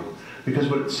value. Because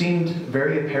what seemed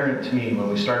very apparent to me when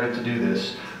we started to do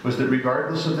this was that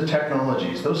regardless of the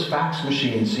technologies, those fax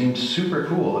machines seemed super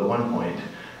cool at one point,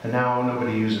 and now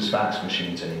nobody uses fax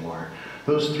machines anymore.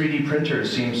 Those 3D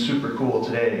printers seem super cool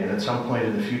today, and at some point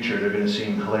in the future they're going to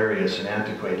seem hilarious and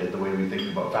antiquated the way we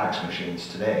think about fax machines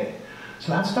today.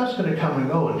 So that stuff's going to come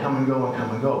and go and come and go and come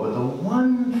and go. But the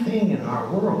one thing in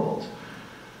our world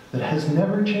that has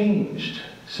never changed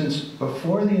since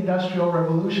before the Industrial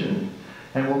Revolution,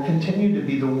 and will continue to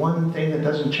be the one thing that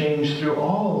doesn't change through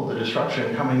all the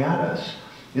disruption coming at us,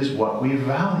 is what we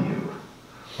value.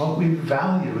 What we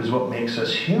value is what makes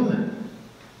us human.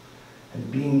 And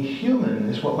being human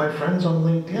is what my friends on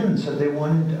LinkedIn said they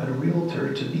wanted a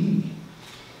realtor to be.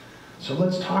 So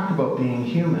let's talk about being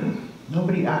human.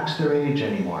 Nobody acts their age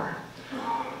anymore.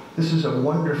 This is a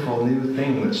wonderful new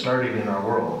thing that's starting in our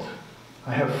world.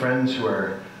 I have friends who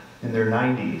are in their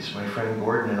 90s. My friend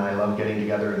Gordon and I love getting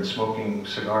together and smoking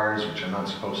cigars, which I'm not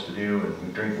supposed to do, and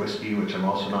we drink whiskey, which I'm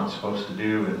also not supposed to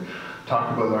do, and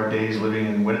talk about our days living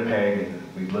in Winnipeg. And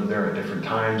we live there at different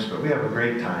times, but we have a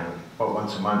great time, about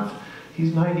once a month.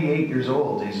 He's 98 years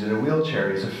old, he's in a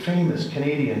wheelchair, he's a famous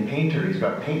Canadian painter. He's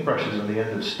got paintbrushes on the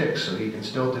end of sticks so he can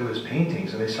still do his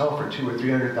paintings, and they sell for $200,000 or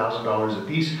 $300,000 a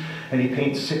piece, and he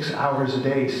paints 6 hours a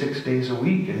day, 6 days a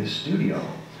week in his studio,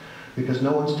 because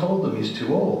no one's told him he's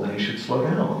too old and he should slow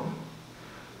down.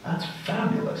 That's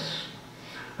fabulous.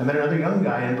 I met another young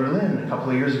guy in Berlin a couple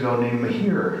of years ago named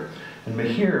Mahir. And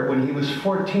Mahir, when he was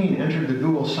 14, entered the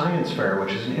Google Science Fair,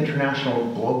 which is an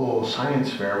international global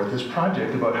science fair, with this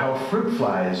project about how fruit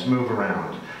flies move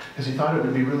around. Because he thought it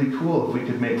would be really cool if we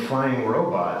could make flying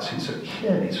robots. He's a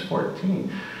kid, he's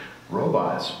 14.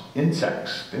 Robots,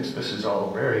 insects, thinks this is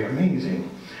all very amazing.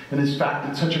 And in fact,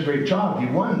 did such a great job. He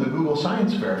won the Google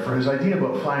Science Fair for his idea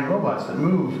about flying robots that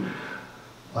move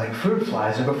like fruit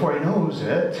flies. And before he knows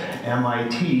it,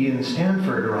 MIT and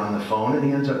Stanford are on the phone, and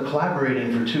he ends up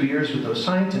collaborating for 2 years with those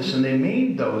scientists, and they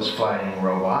made those flying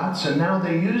robots, and now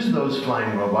they use those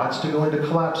flying robots to go into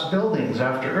collapsed buildings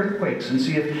after earthquakes and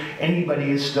see if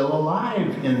anybody is still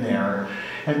alive in there.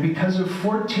 And because of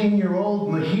 14-year-old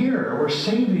Mahir, we're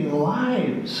saving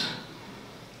lives.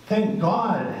 Thank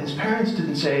God his parents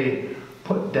didn't say,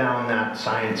 put down that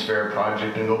science fair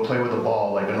project and go play with a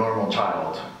ball like a normal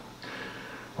child,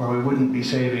 or we wouldn't be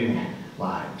saving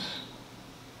lives.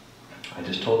 I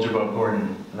just told you about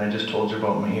Gordon, and I just told you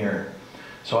about Mahir.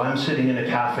 So I'm sitting in a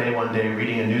cafe one day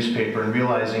reading a newspaper and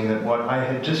realizing that what I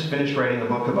had just finished writing a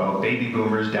book about, baby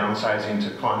boomers downsizing to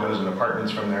condos and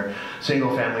apartments from their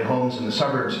single-family homes in the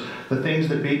suburbs, the things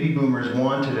that baby boomers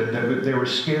wanted and that they were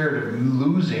scared of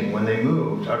losing when they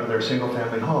moved out of their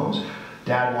single-family homes.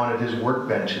 Dad wanted his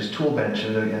workbench, his tool bench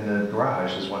in the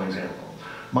garage, as one example.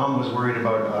 Mom was worried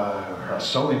about a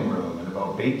sewing room and about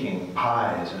about baking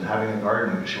pies and having a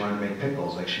garden because she wanted to make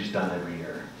pickles like she's done every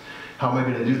year. How am I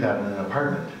going to do that in an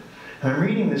apartment? And I'm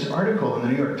reading this article in the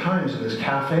New York Times in this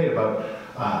cafe about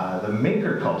the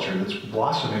maker culture that's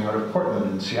blossoming out of Portland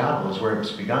and Seattle is where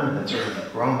it's begun, and it's sort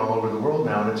of grown all over the world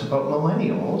now, and it's about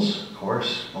millennials. Of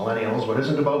course, millennials. What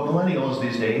isn't about millennials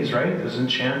these days, right? There's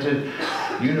enchanted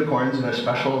unicorns in a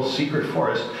special secret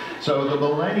forest. So the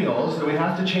millennials that we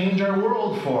have to change our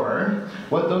world for,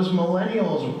 what those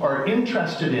millennials are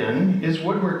interested in is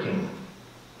woodworking.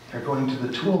 They're going to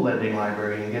the tool lending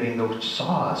library and getting those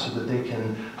saws so that they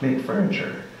can make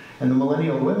furniture. And the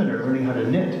millennial women are learning how to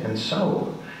knit and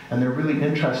sew. And they're really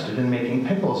interested in making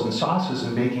pickles and sauces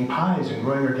and baking pies and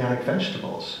growing organic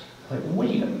vegetables. Like,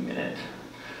 wait a minute.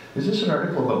 Is this an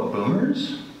article about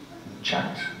boomers?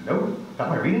 Checked. Nope. Got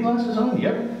my reading glasses on?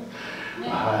 Yep.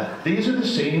 These are the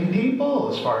same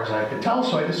people, as far as I could tell,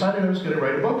 so I decided I was going to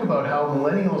write a book about how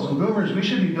millennials and boomers, we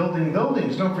should be building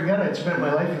buildings. Don't forget, I'd spent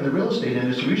my life in the real estate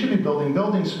industry. We should be building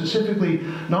buildings specifically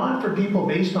not for people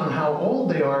based on how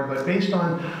old they are, but based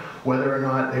on whether or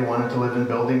not they wanted to live in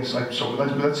buildings. Like, so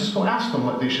let's just go ask them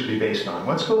what they should be based on.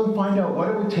 Let's go and find out what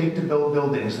it would take to build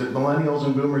buildings that millennials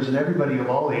and boomers and everybody of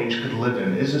all age could live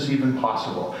in. Is this even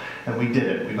possible? And we did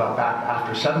it. We got back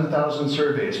after 7,000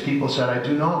 surveys. People said, I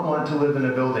do not want to live in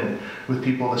a building with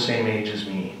people the same age as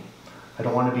me. I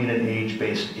don't want to be in an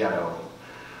age-based ghetto.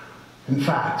 In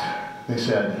fact, they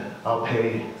said, I'll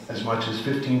pay as much as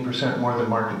 15% more than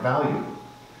market value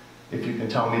if you can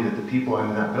tell me that the people in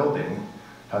that building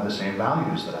have the same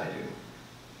values that I do.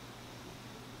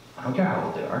 I don't care how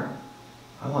old they are.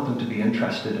 I want them to be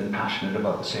interested and passionate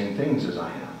about the same things as I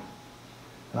am.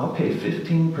 And I'll pay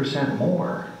 15%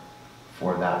 more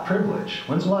for that privilege.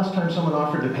 When's the last time someone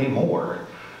offered to pay more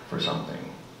for something?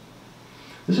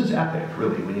 This is epic,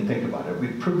 really, when you think about it.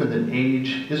 We've proven that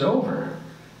age is over.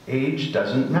 Age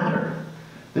doesn't matter.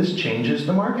 This changes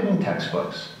the marketing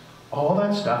textbooks. All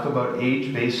that stuff about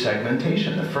age-based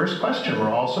segmentation. The first question we're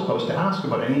all supposed to ask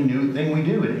about any new thing we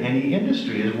do in any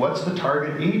industry is, what's the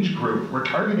target age group we're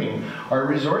targeting our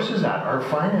resources at, our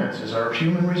finances, our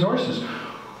human resources?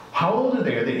 How old are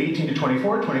they? Are they 18 to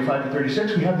 24, 25 to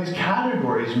 36? We have these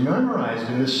categories memorized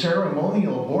in the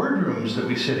ceremonial boardrooms that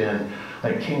we sit in,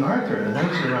 like King Arthur and the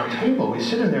Knights of the Round Table. We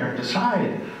sit in there and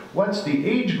decide what's the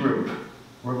age group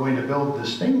we're going to build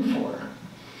this thing for.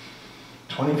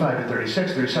 25 to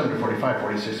 36, 37 to 45,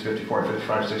 46 to 54,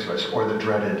 55 to 65, or the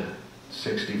dreaded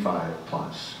 65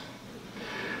 plus.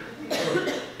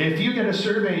 If you get a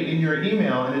survey in your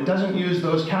email and it doesn't use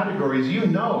those categories, you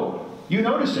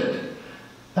notice it.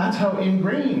 That's how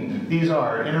ingrained these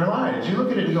are in our lives. You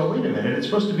look at it and go, wait a minute, it's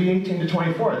supposed to be 18 to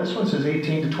 24. This one says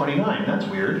 18 to 29. That's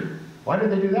weird. Why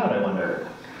did they do that, I wonder?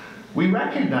 We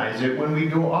recognize it when we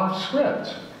go off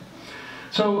script.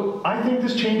 So I think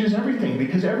this changes everything,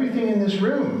 because everything in this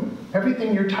room,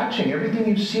 everything you're touching, everything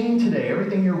you've seen today,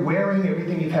 everything you're wearing,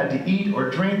 everything you've had to eat or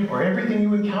drink, or everything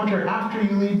you encounter after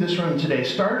you leave this room today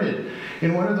started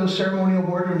in one of those ceremonial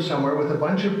boardrooms somewhere with a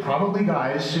bunch of probably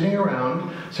guys sitting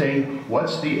around saying,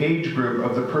 what's the age group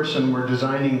of the person we're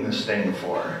designing this thing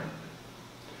for?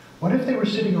 What if they were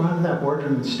sitting around in that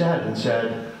boardroom instead and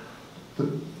said,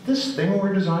 this thing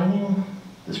we're designing,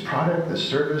 this product, this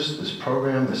service, this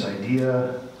program, this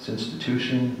idea, this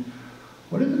institution,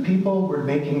 what do the people we're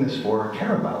making this for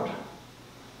care about?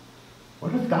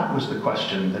 What if that was the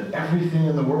question that everything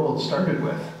in the world started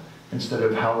with, instead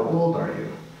of how old are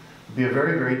you? It'd be a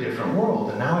very, very different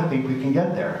world, and now I think we can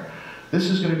get there. This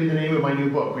is going to be the name of my new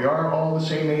book. We are all the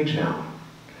same age now,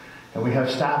 and we have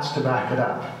stats to back it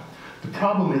up. The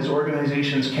problem is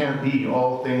organizations can't be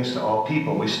all things to all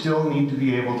people. We still need to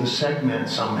be able to segment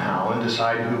somehow and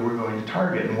decide who we're going to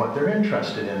target and what they're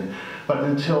interested in. But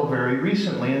until very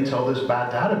recently, until this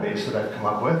bad database that I've come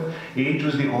up with, age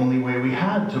was the only way we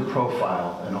had to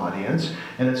profile an audience.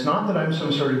 And it's not that I'm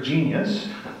some sort of genius.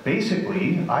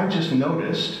 Basically, I just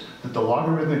noticed that the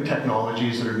logarithmic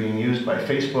technologies that are being used by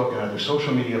Facebook and other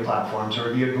social media platforms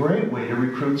would be a great way to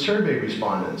recruit survey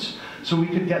respondents. So we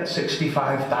could get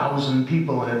 65,000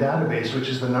 people in a database, which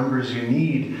is the numbers you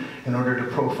need in order to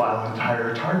profile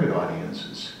entire target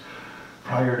audiences.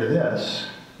 Prior to this,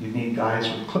 you'd need guys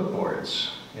with clipboards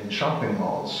in shopping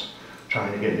malls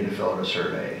trying to get you to fill out a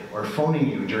survey, or phoning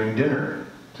you during dinner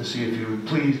to see if you would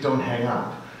please don't hang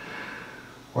up,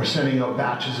 or sending out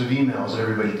batches of emails that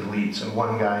everybody deletes and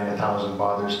one guy in 1,000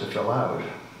 bothers to fill out.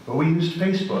 But we used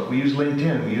Facebook, we used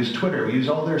LinkedIn, we used Twitter, we used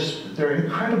all their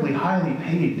incredibly highly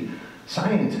paid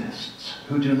scientists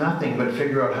who do nothing but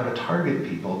figure out how to target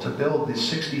people to build this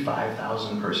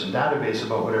 65,000 person database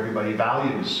about what everybody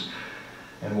values.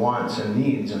 and wants and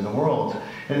needs in the world.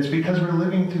 And it's because we're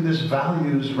living through this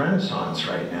values renaissance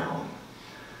right now.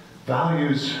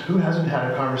 Values, who hasn't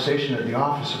had a conversation at the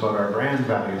office about our brand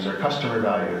values, our customer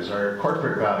values, our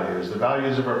corporate values, the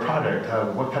values of our product,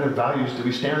 what kind of values do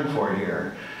we stand for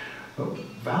here? But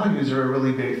values are a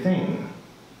really big thing.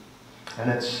 And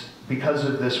it's because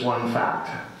of this one fact.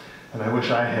 And I wish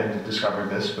I had discovered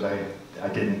this, but I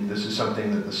didn't. This is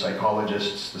something that the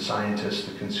psychologists, the scientists,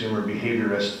 the consumer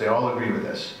behaviorists, they all agree with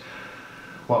this.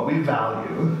 What we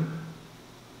value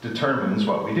determines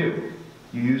what we do.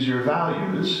 You use your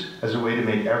values as a way to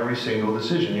make every single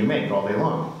decision you make all day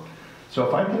long. So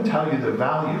if I can tell you the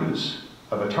values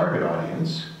of a target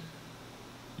audience,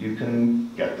 you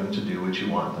can get them to do what you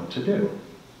want them to do.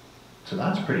 So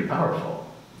that's pretty powerful.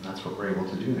 And that's what we're able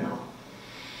to do now.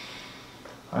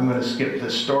 I'm going to skip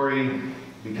this story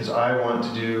because I want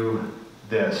to do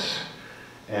this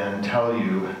and tell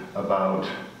you about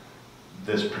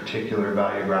this particular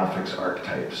Valuegraphics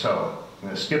archetype. So I'm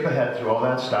going to skip ahead through all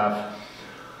that stuff.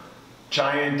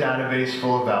 Giant database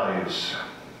full of values.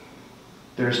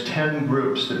 There's 10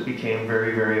 groups that became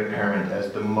very, very apparent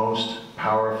as the most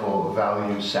powerful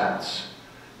value sets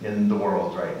in the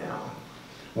world right now.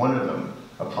 One of them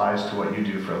applies to what you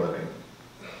do for a living.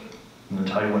 I'm going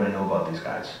to tell you what I know about these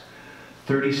guys.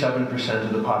 37%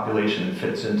 of the population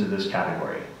fits into this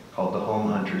category, called the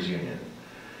Home Hunters Union.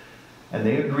 And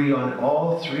they agree on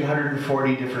all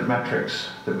 340 different metrics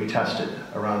that we tested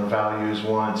around values,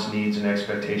 wants, needs, and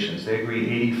expectations. They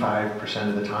agree 85%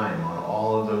 of the time on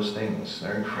all of those things.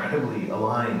 They're incredibly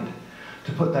aligned.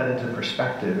 To put that into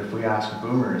perspective, if we ask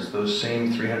boomers those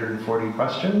same 340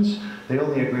 questions, they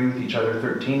only agree with each other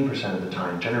 13% of the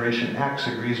time. Generation X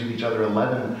agrees with each other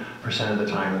 11% of the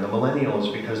time. And the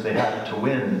millennials, because they had to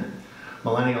win,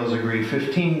 millennials agree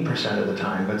 15% of the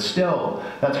time. But still,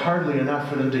 that's hardly enough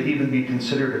for them to even be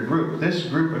considered a group. This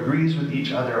group agrees with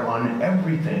each other on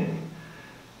everything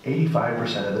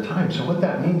 85% of the time. So what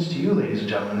that means to you, ladies and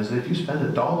gentlemen, is that if you spend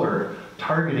 $1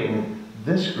 targeting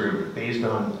this group based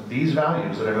on these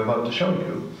values that I'm about to show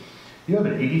you, you have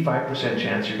an 85%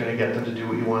 chance you're going to get them to do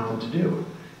what you want them to do.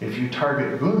 If you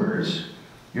target boomers,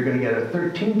 you're going to get a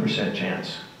 13%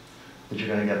 chance that you're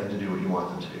going to get them to do what you want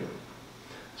them to do.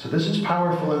 So this is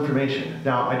powerful information.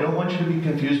 Now, I don't want you to be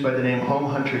confused by the name Home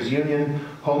Hunters Union.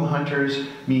 Home Hunters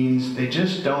means they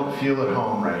just don't feel at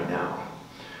home right now.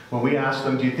 When we ask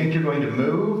them, do you think you're going to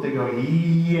move? They go,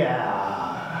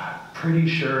 yeah, pretty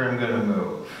sure I'm going to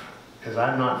move, because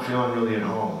I'm not feeling really at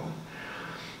home.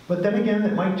 But then again,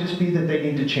 it might just be that they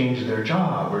need to change their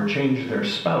job, or change their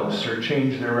spouse, or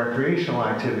change their recreational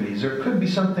activities. There could be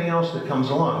something else that comes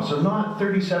along. So not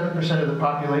 37% of the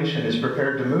population is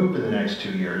prepared to move in the next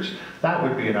 2 years. That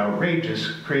would be an outrageous,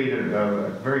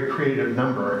 very creative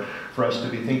number for us to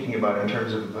be thinking about in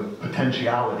terms of the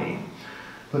potentiality.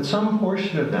 But some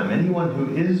portion of them, anyone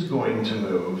who is going to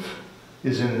move,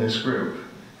 is in this group.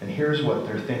 And here's what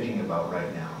they're thinking about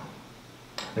right now.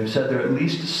 They've said they're at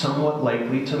least somewhat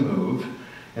likely to move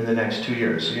in the next 2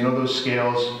 years. So you know those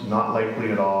scales, not likely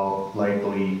at all,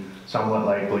 likely, somewhat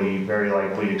likely, very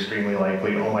likely, extremely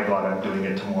likely, oh my God, I'm doing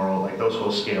it tomorrow, like those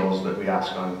whole scales that we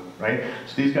ask on, right?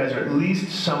 So these guys are at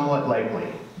least somewhat likely.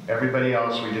 Everybody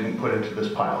else we didn't put into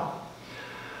this pile.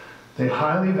 They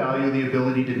highly value the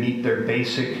ability to meet their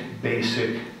basic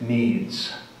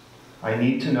needs. I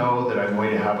need to know that I'm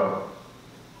going to have a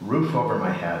roof over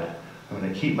my head, I'm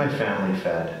going to keep my family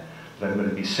fed, that I'm going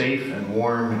to be safe and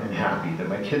warm and happy, that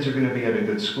my kids are going to be at a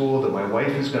good school, that my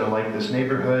wife is going to like this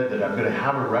neighborhood, that I'm going to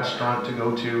have a restaurant to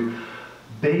go to.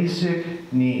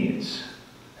 Basic needs.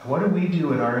 What do we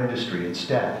do in our industry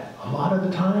instead? A lot of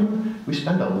the time, we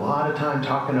spend a lot of time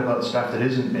talking about stuff that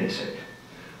isn't basic.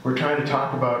 We're trying to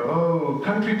talk about, oh,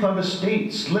 country club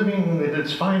estates, living at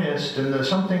its finest, and the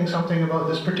something about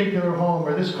this particular home,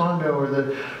 or this condo, or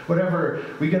the whatever.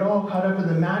 We get all caught up in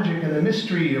the magic and the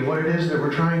mystery of what it is that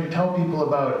we're trying to tell people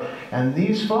about. And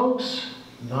these folks,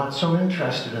 not so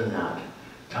interested in that.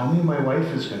 Tell me my wife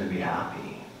is going to be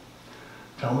happy.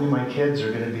 Tell me my kids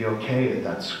are going to be okay at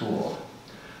that school.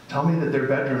 Tell me that their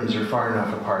bedrooms are far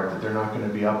enough apart that they're not going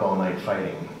to be up all night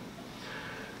fighting.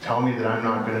 Tell me that I'm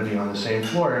not going to be on the same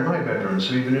floor in my bedroom,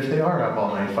 so even if they are up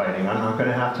all night fighting, I'm not going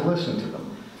to have to listen to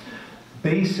them.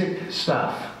 Basic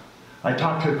stuff. I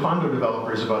talk to condo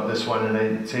developers about this one, and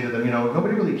I say to them, you know,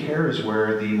 nobody really cares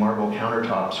where the marble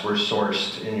countertops were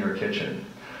sourced in your kitchen.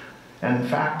 And in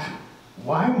fact,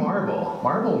 why marble?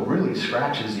 Marble really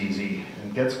scratches easy and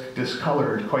gets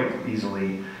discolored quite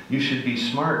easily. You should be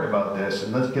smart about this,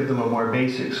 and let's give them a more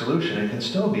basic solution. It can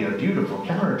still be a beautiful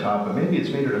countertop, but maybe it's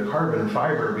made out of carbon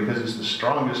fiber because it's the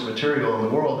strongest material in the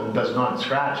world and does not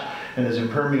scratch and is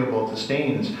impermeable to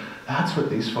stains. That's what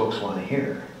these folks want to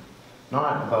hear.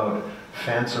 Not about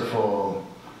fanciful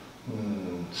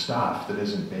stuff that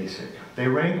isn't basic. They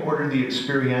rank order the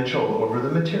experiential over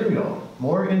the material,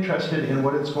 more interested in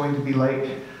what it's going to be like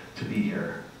to be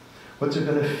here. What's it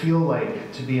going to feel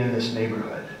like to be in this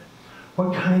neighborhood?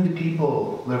 What kind of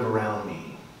people live around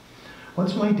me?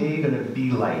 What's my day going to be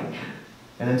like?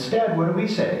 And instead, what do we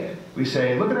say? We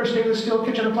say, look at our stainless steel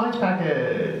kitchen appliance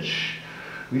package.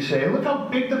 We say, look how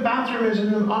big the bathroom is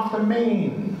off the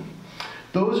main.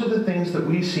 Those are the things that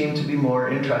we seem to be more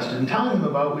interested in telling them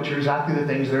about, which are exactly the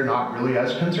things they're not really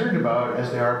as concerned about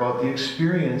as they are about the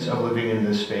experience of living in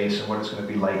this space and what it's going to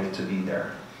be like to be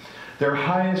there. Their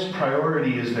highest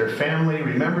priority is their family.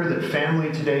 Remember that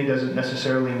family today doesn't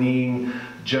necessarily mean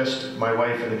just my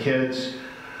wife and the kids.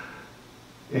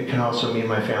 It can also mean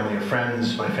my family of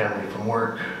friends, my family from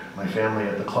work, my family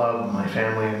at the club, my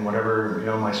family in whatever,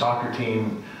 my soccer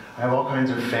team. I have all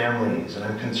kinds of families, and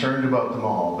I'm concerned about them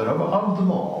all. But of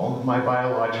them all, my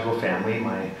biological family,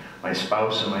 my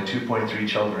spouse and my 2.3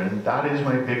 children, that is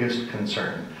my biggest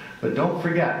concern. But don't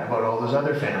forget about all those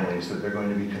other families that they're going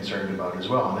to be concerned about as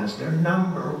well. And it's their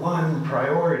 #1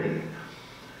 priority.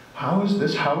 How is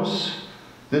this house,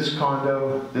 this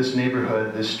condo, this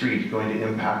neighborhood, this street going to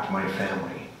impact my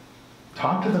family?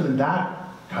 Talk to them in that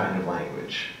kind of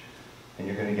language, and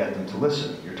you're going to get them to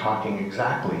listen. You're talking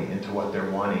exactly into what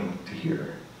they're wanting to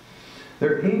hear.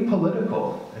 They're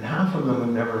apolitical, and half of them have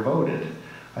never voted.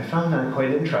 I found that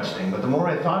quite interesting, but the more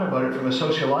I thought about it from a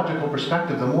sociological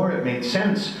perspective, the more it made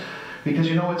sense. Because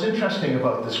what's interesting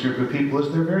about this group of people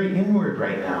is they're very inward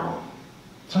right now.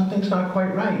 Something's not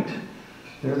quite right.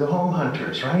 They're the home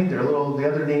hunters, right? They're the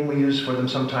other name we use for them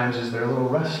sometimes is they're a little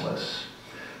restless.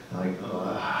 Like,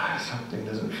 something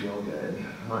doesn't feel good.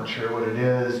 I'm not sure what it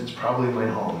is. It's probably my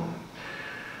home.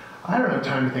 I don't have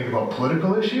time to think about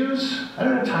political issues. I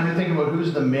don't have time to think about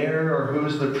who's the mayor or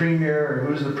who's the premier or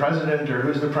who's the president or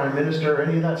who's the prime minister or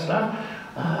any of that stuff.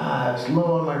 It's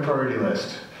low on my priority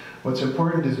list. What's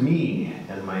important is me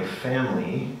and my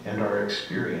family and our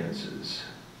experiences.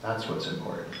 That's what's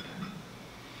important.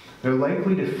 They're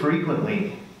likely to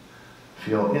frequently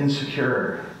feel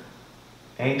insecure,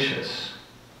 anxious,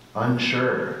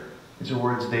 unsure. These are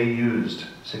words they used.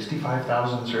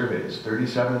 65,000 surveys,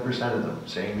 37% of them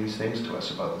saying these things to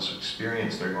us about this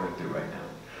experience they're going through right now.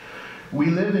 We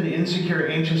live in insecure,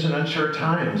 anxious, and unsure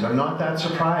times. I'm not that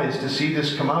surprised to see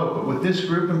this come out, but with this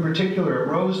group in particular, it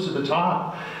rose to the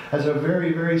top as a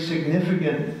very, very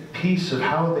significant piece of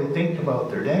how they think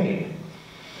about their day.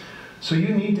 So you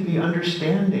need to be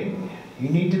understanding. You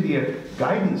need to be a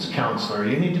guidance counselor.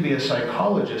 You need to be a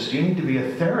psychologist. You need to be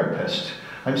a therapist.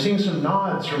 I'm seeing some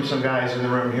nods from some guys in the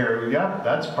room here. Yep,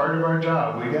 that's part of our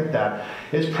job. We get that.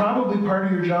 It's probably part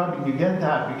of your job, and you get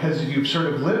that because you've sort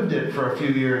of lived it for a few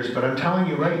years. But I'm telling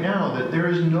you right now that there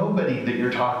is nobody that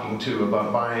you're talking to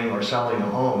about buying or selling a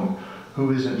home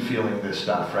who isn't feeling this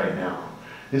stuff right now.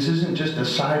 This isn't just a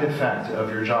side effect of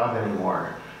your job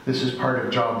anymore. This is part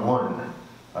of job 1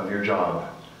 of your job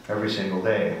every single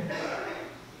day.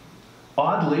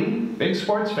 Oddly, big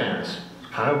sports fans.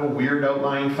 Kind of a weird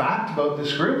outlying fact about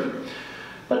this group,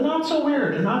 but not so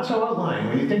weird and not so outlying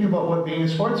when you think about what being a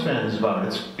sports fan is about.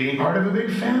 It's being part of a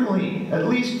big family. At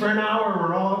least for an hour,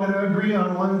 we're all going to agree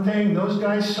on one thing. Those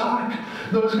guys suck.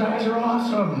 Those guys are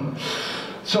awesome.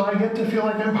 So I get to feel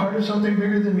like I'm part of something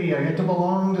bigger than me. I get to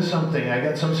belong to something. I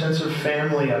get some sense of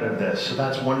family out of this. So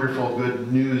that's wonderful,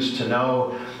 good news to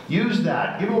know. Use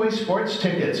that. Give away sports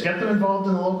tickets. Get them involved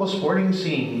in the local sporting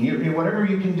scene. Whatever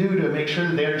you can do to make sure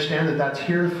that they understand that that's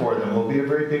here for them will be a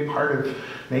very big part of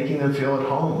making them feel at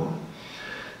home.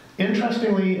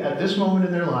 Interestingly, at this moment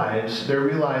in their lives, they're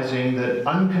realizing that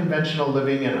unconventional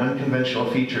living and unconventional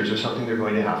features are something they're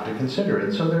going to have to consider.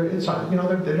 And so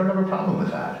they don't have a problem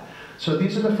with that. So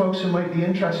these are the folks who might be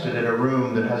interested in a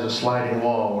room that has a sliding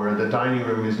wall where the dining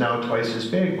room is now twice as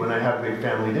big when I have big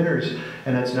family dinners,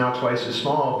 and it's now twice as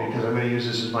small because I'm going to use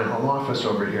this as my home office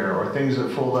over here, or things that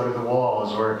fold out of the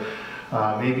walls, or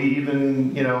maybe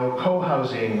even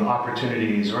co-housing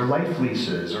opportunities, or life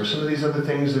leases, or some of these other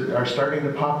things that are starting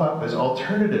to pop up as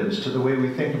alternatives to the way we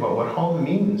think about what home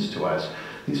means to us.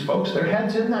 These folks, their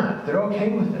head's in that. They're okay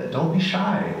with it. Don't be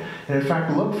shy. And in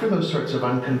fact, look for those sorts of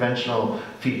unconventional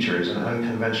features and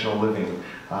unconventional living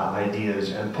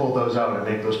ideas and pull those out and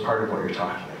make those part of what you're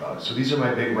talking about. So these are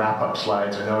my big wrap-up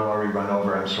slides. I know I've already run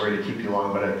over. I'm sorry to keep you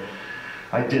long, but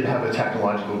I did have a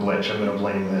technological glitch I'm going to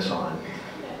blame this on.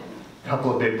 A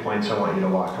couple of big points I want you to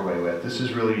walk away with. This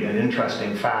is really an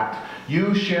interesting fact.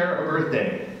 You share a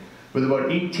birthday with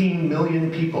about 18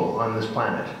 million people on this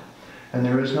planet, and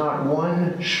there is not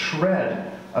one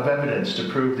shred of evidence to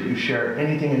prove that you share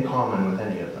anything in common with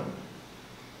any of them.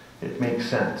 It makes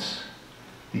sense.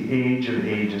 The age of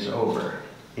age is over.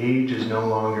 Age is no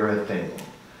longer a thing.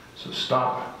 So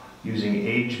stop using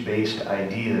age-based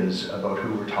ideas about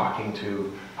who we're talking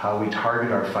to, how we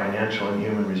target our financial and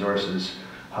human resources,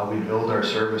 how we build our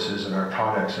services and our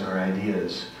products and our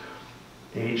ideas.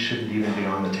 Age shouldn't even be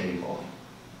on the table.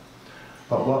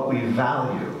 But what we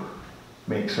value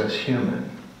makes us human.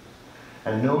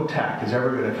 And no tech is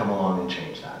ever going to come along and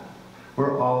change that.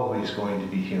 We're always going to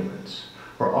be humans.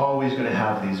 We're always going to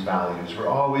have these values. We're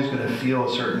always going to feel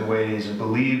certain ways and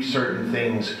believe certain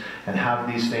things and have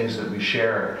these things that we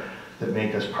share that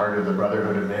make us part of the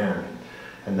brotherhood of man.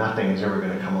 And nothing is ever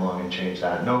going to come along and change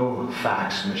that. No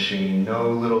fax machine,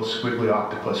 no little squiggly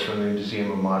octopus from the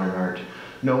Museum of Modern Art,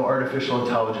 no artificial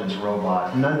intelligence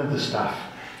robot. None of the stuff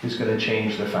is going to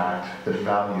change the fact that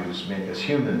values make us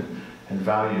human, and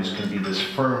values can be this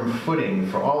firm footing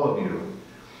for all of you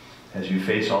as you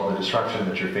face all the disruption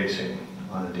that you're facing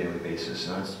on a daily basis.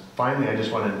 And finally, I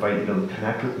just want to invite you to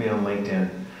connect with me on LinkedIn.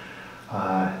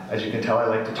 As you can tell, I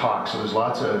like to talk, so there's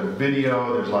lots of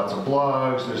video, there's lots of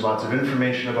blogs, there's lots of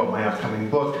information about my upcoming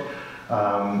book.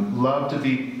 Love to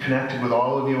be connected with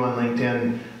all of you on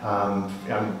LinkedIn.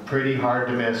 I'm pretty hard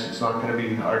to miss. It's not going to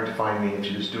be hard to find me. If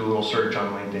you just do a little search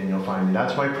on LinkedIn, you'll find me.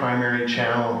 That's my primary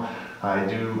channel. I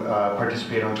do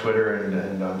participate on Twitter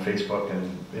and on Facebook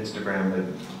and Instagram,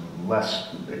 but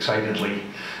less excitedly.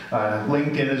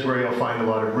 LinkedIn is where you'll find a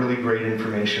lot of really great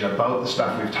information about the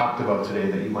stuff we've talked about today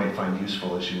that you might find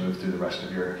useful as you move through the rest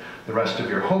of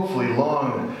your hopefully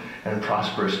long and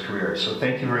prosperous career. So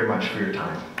thank you very much for your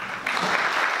time.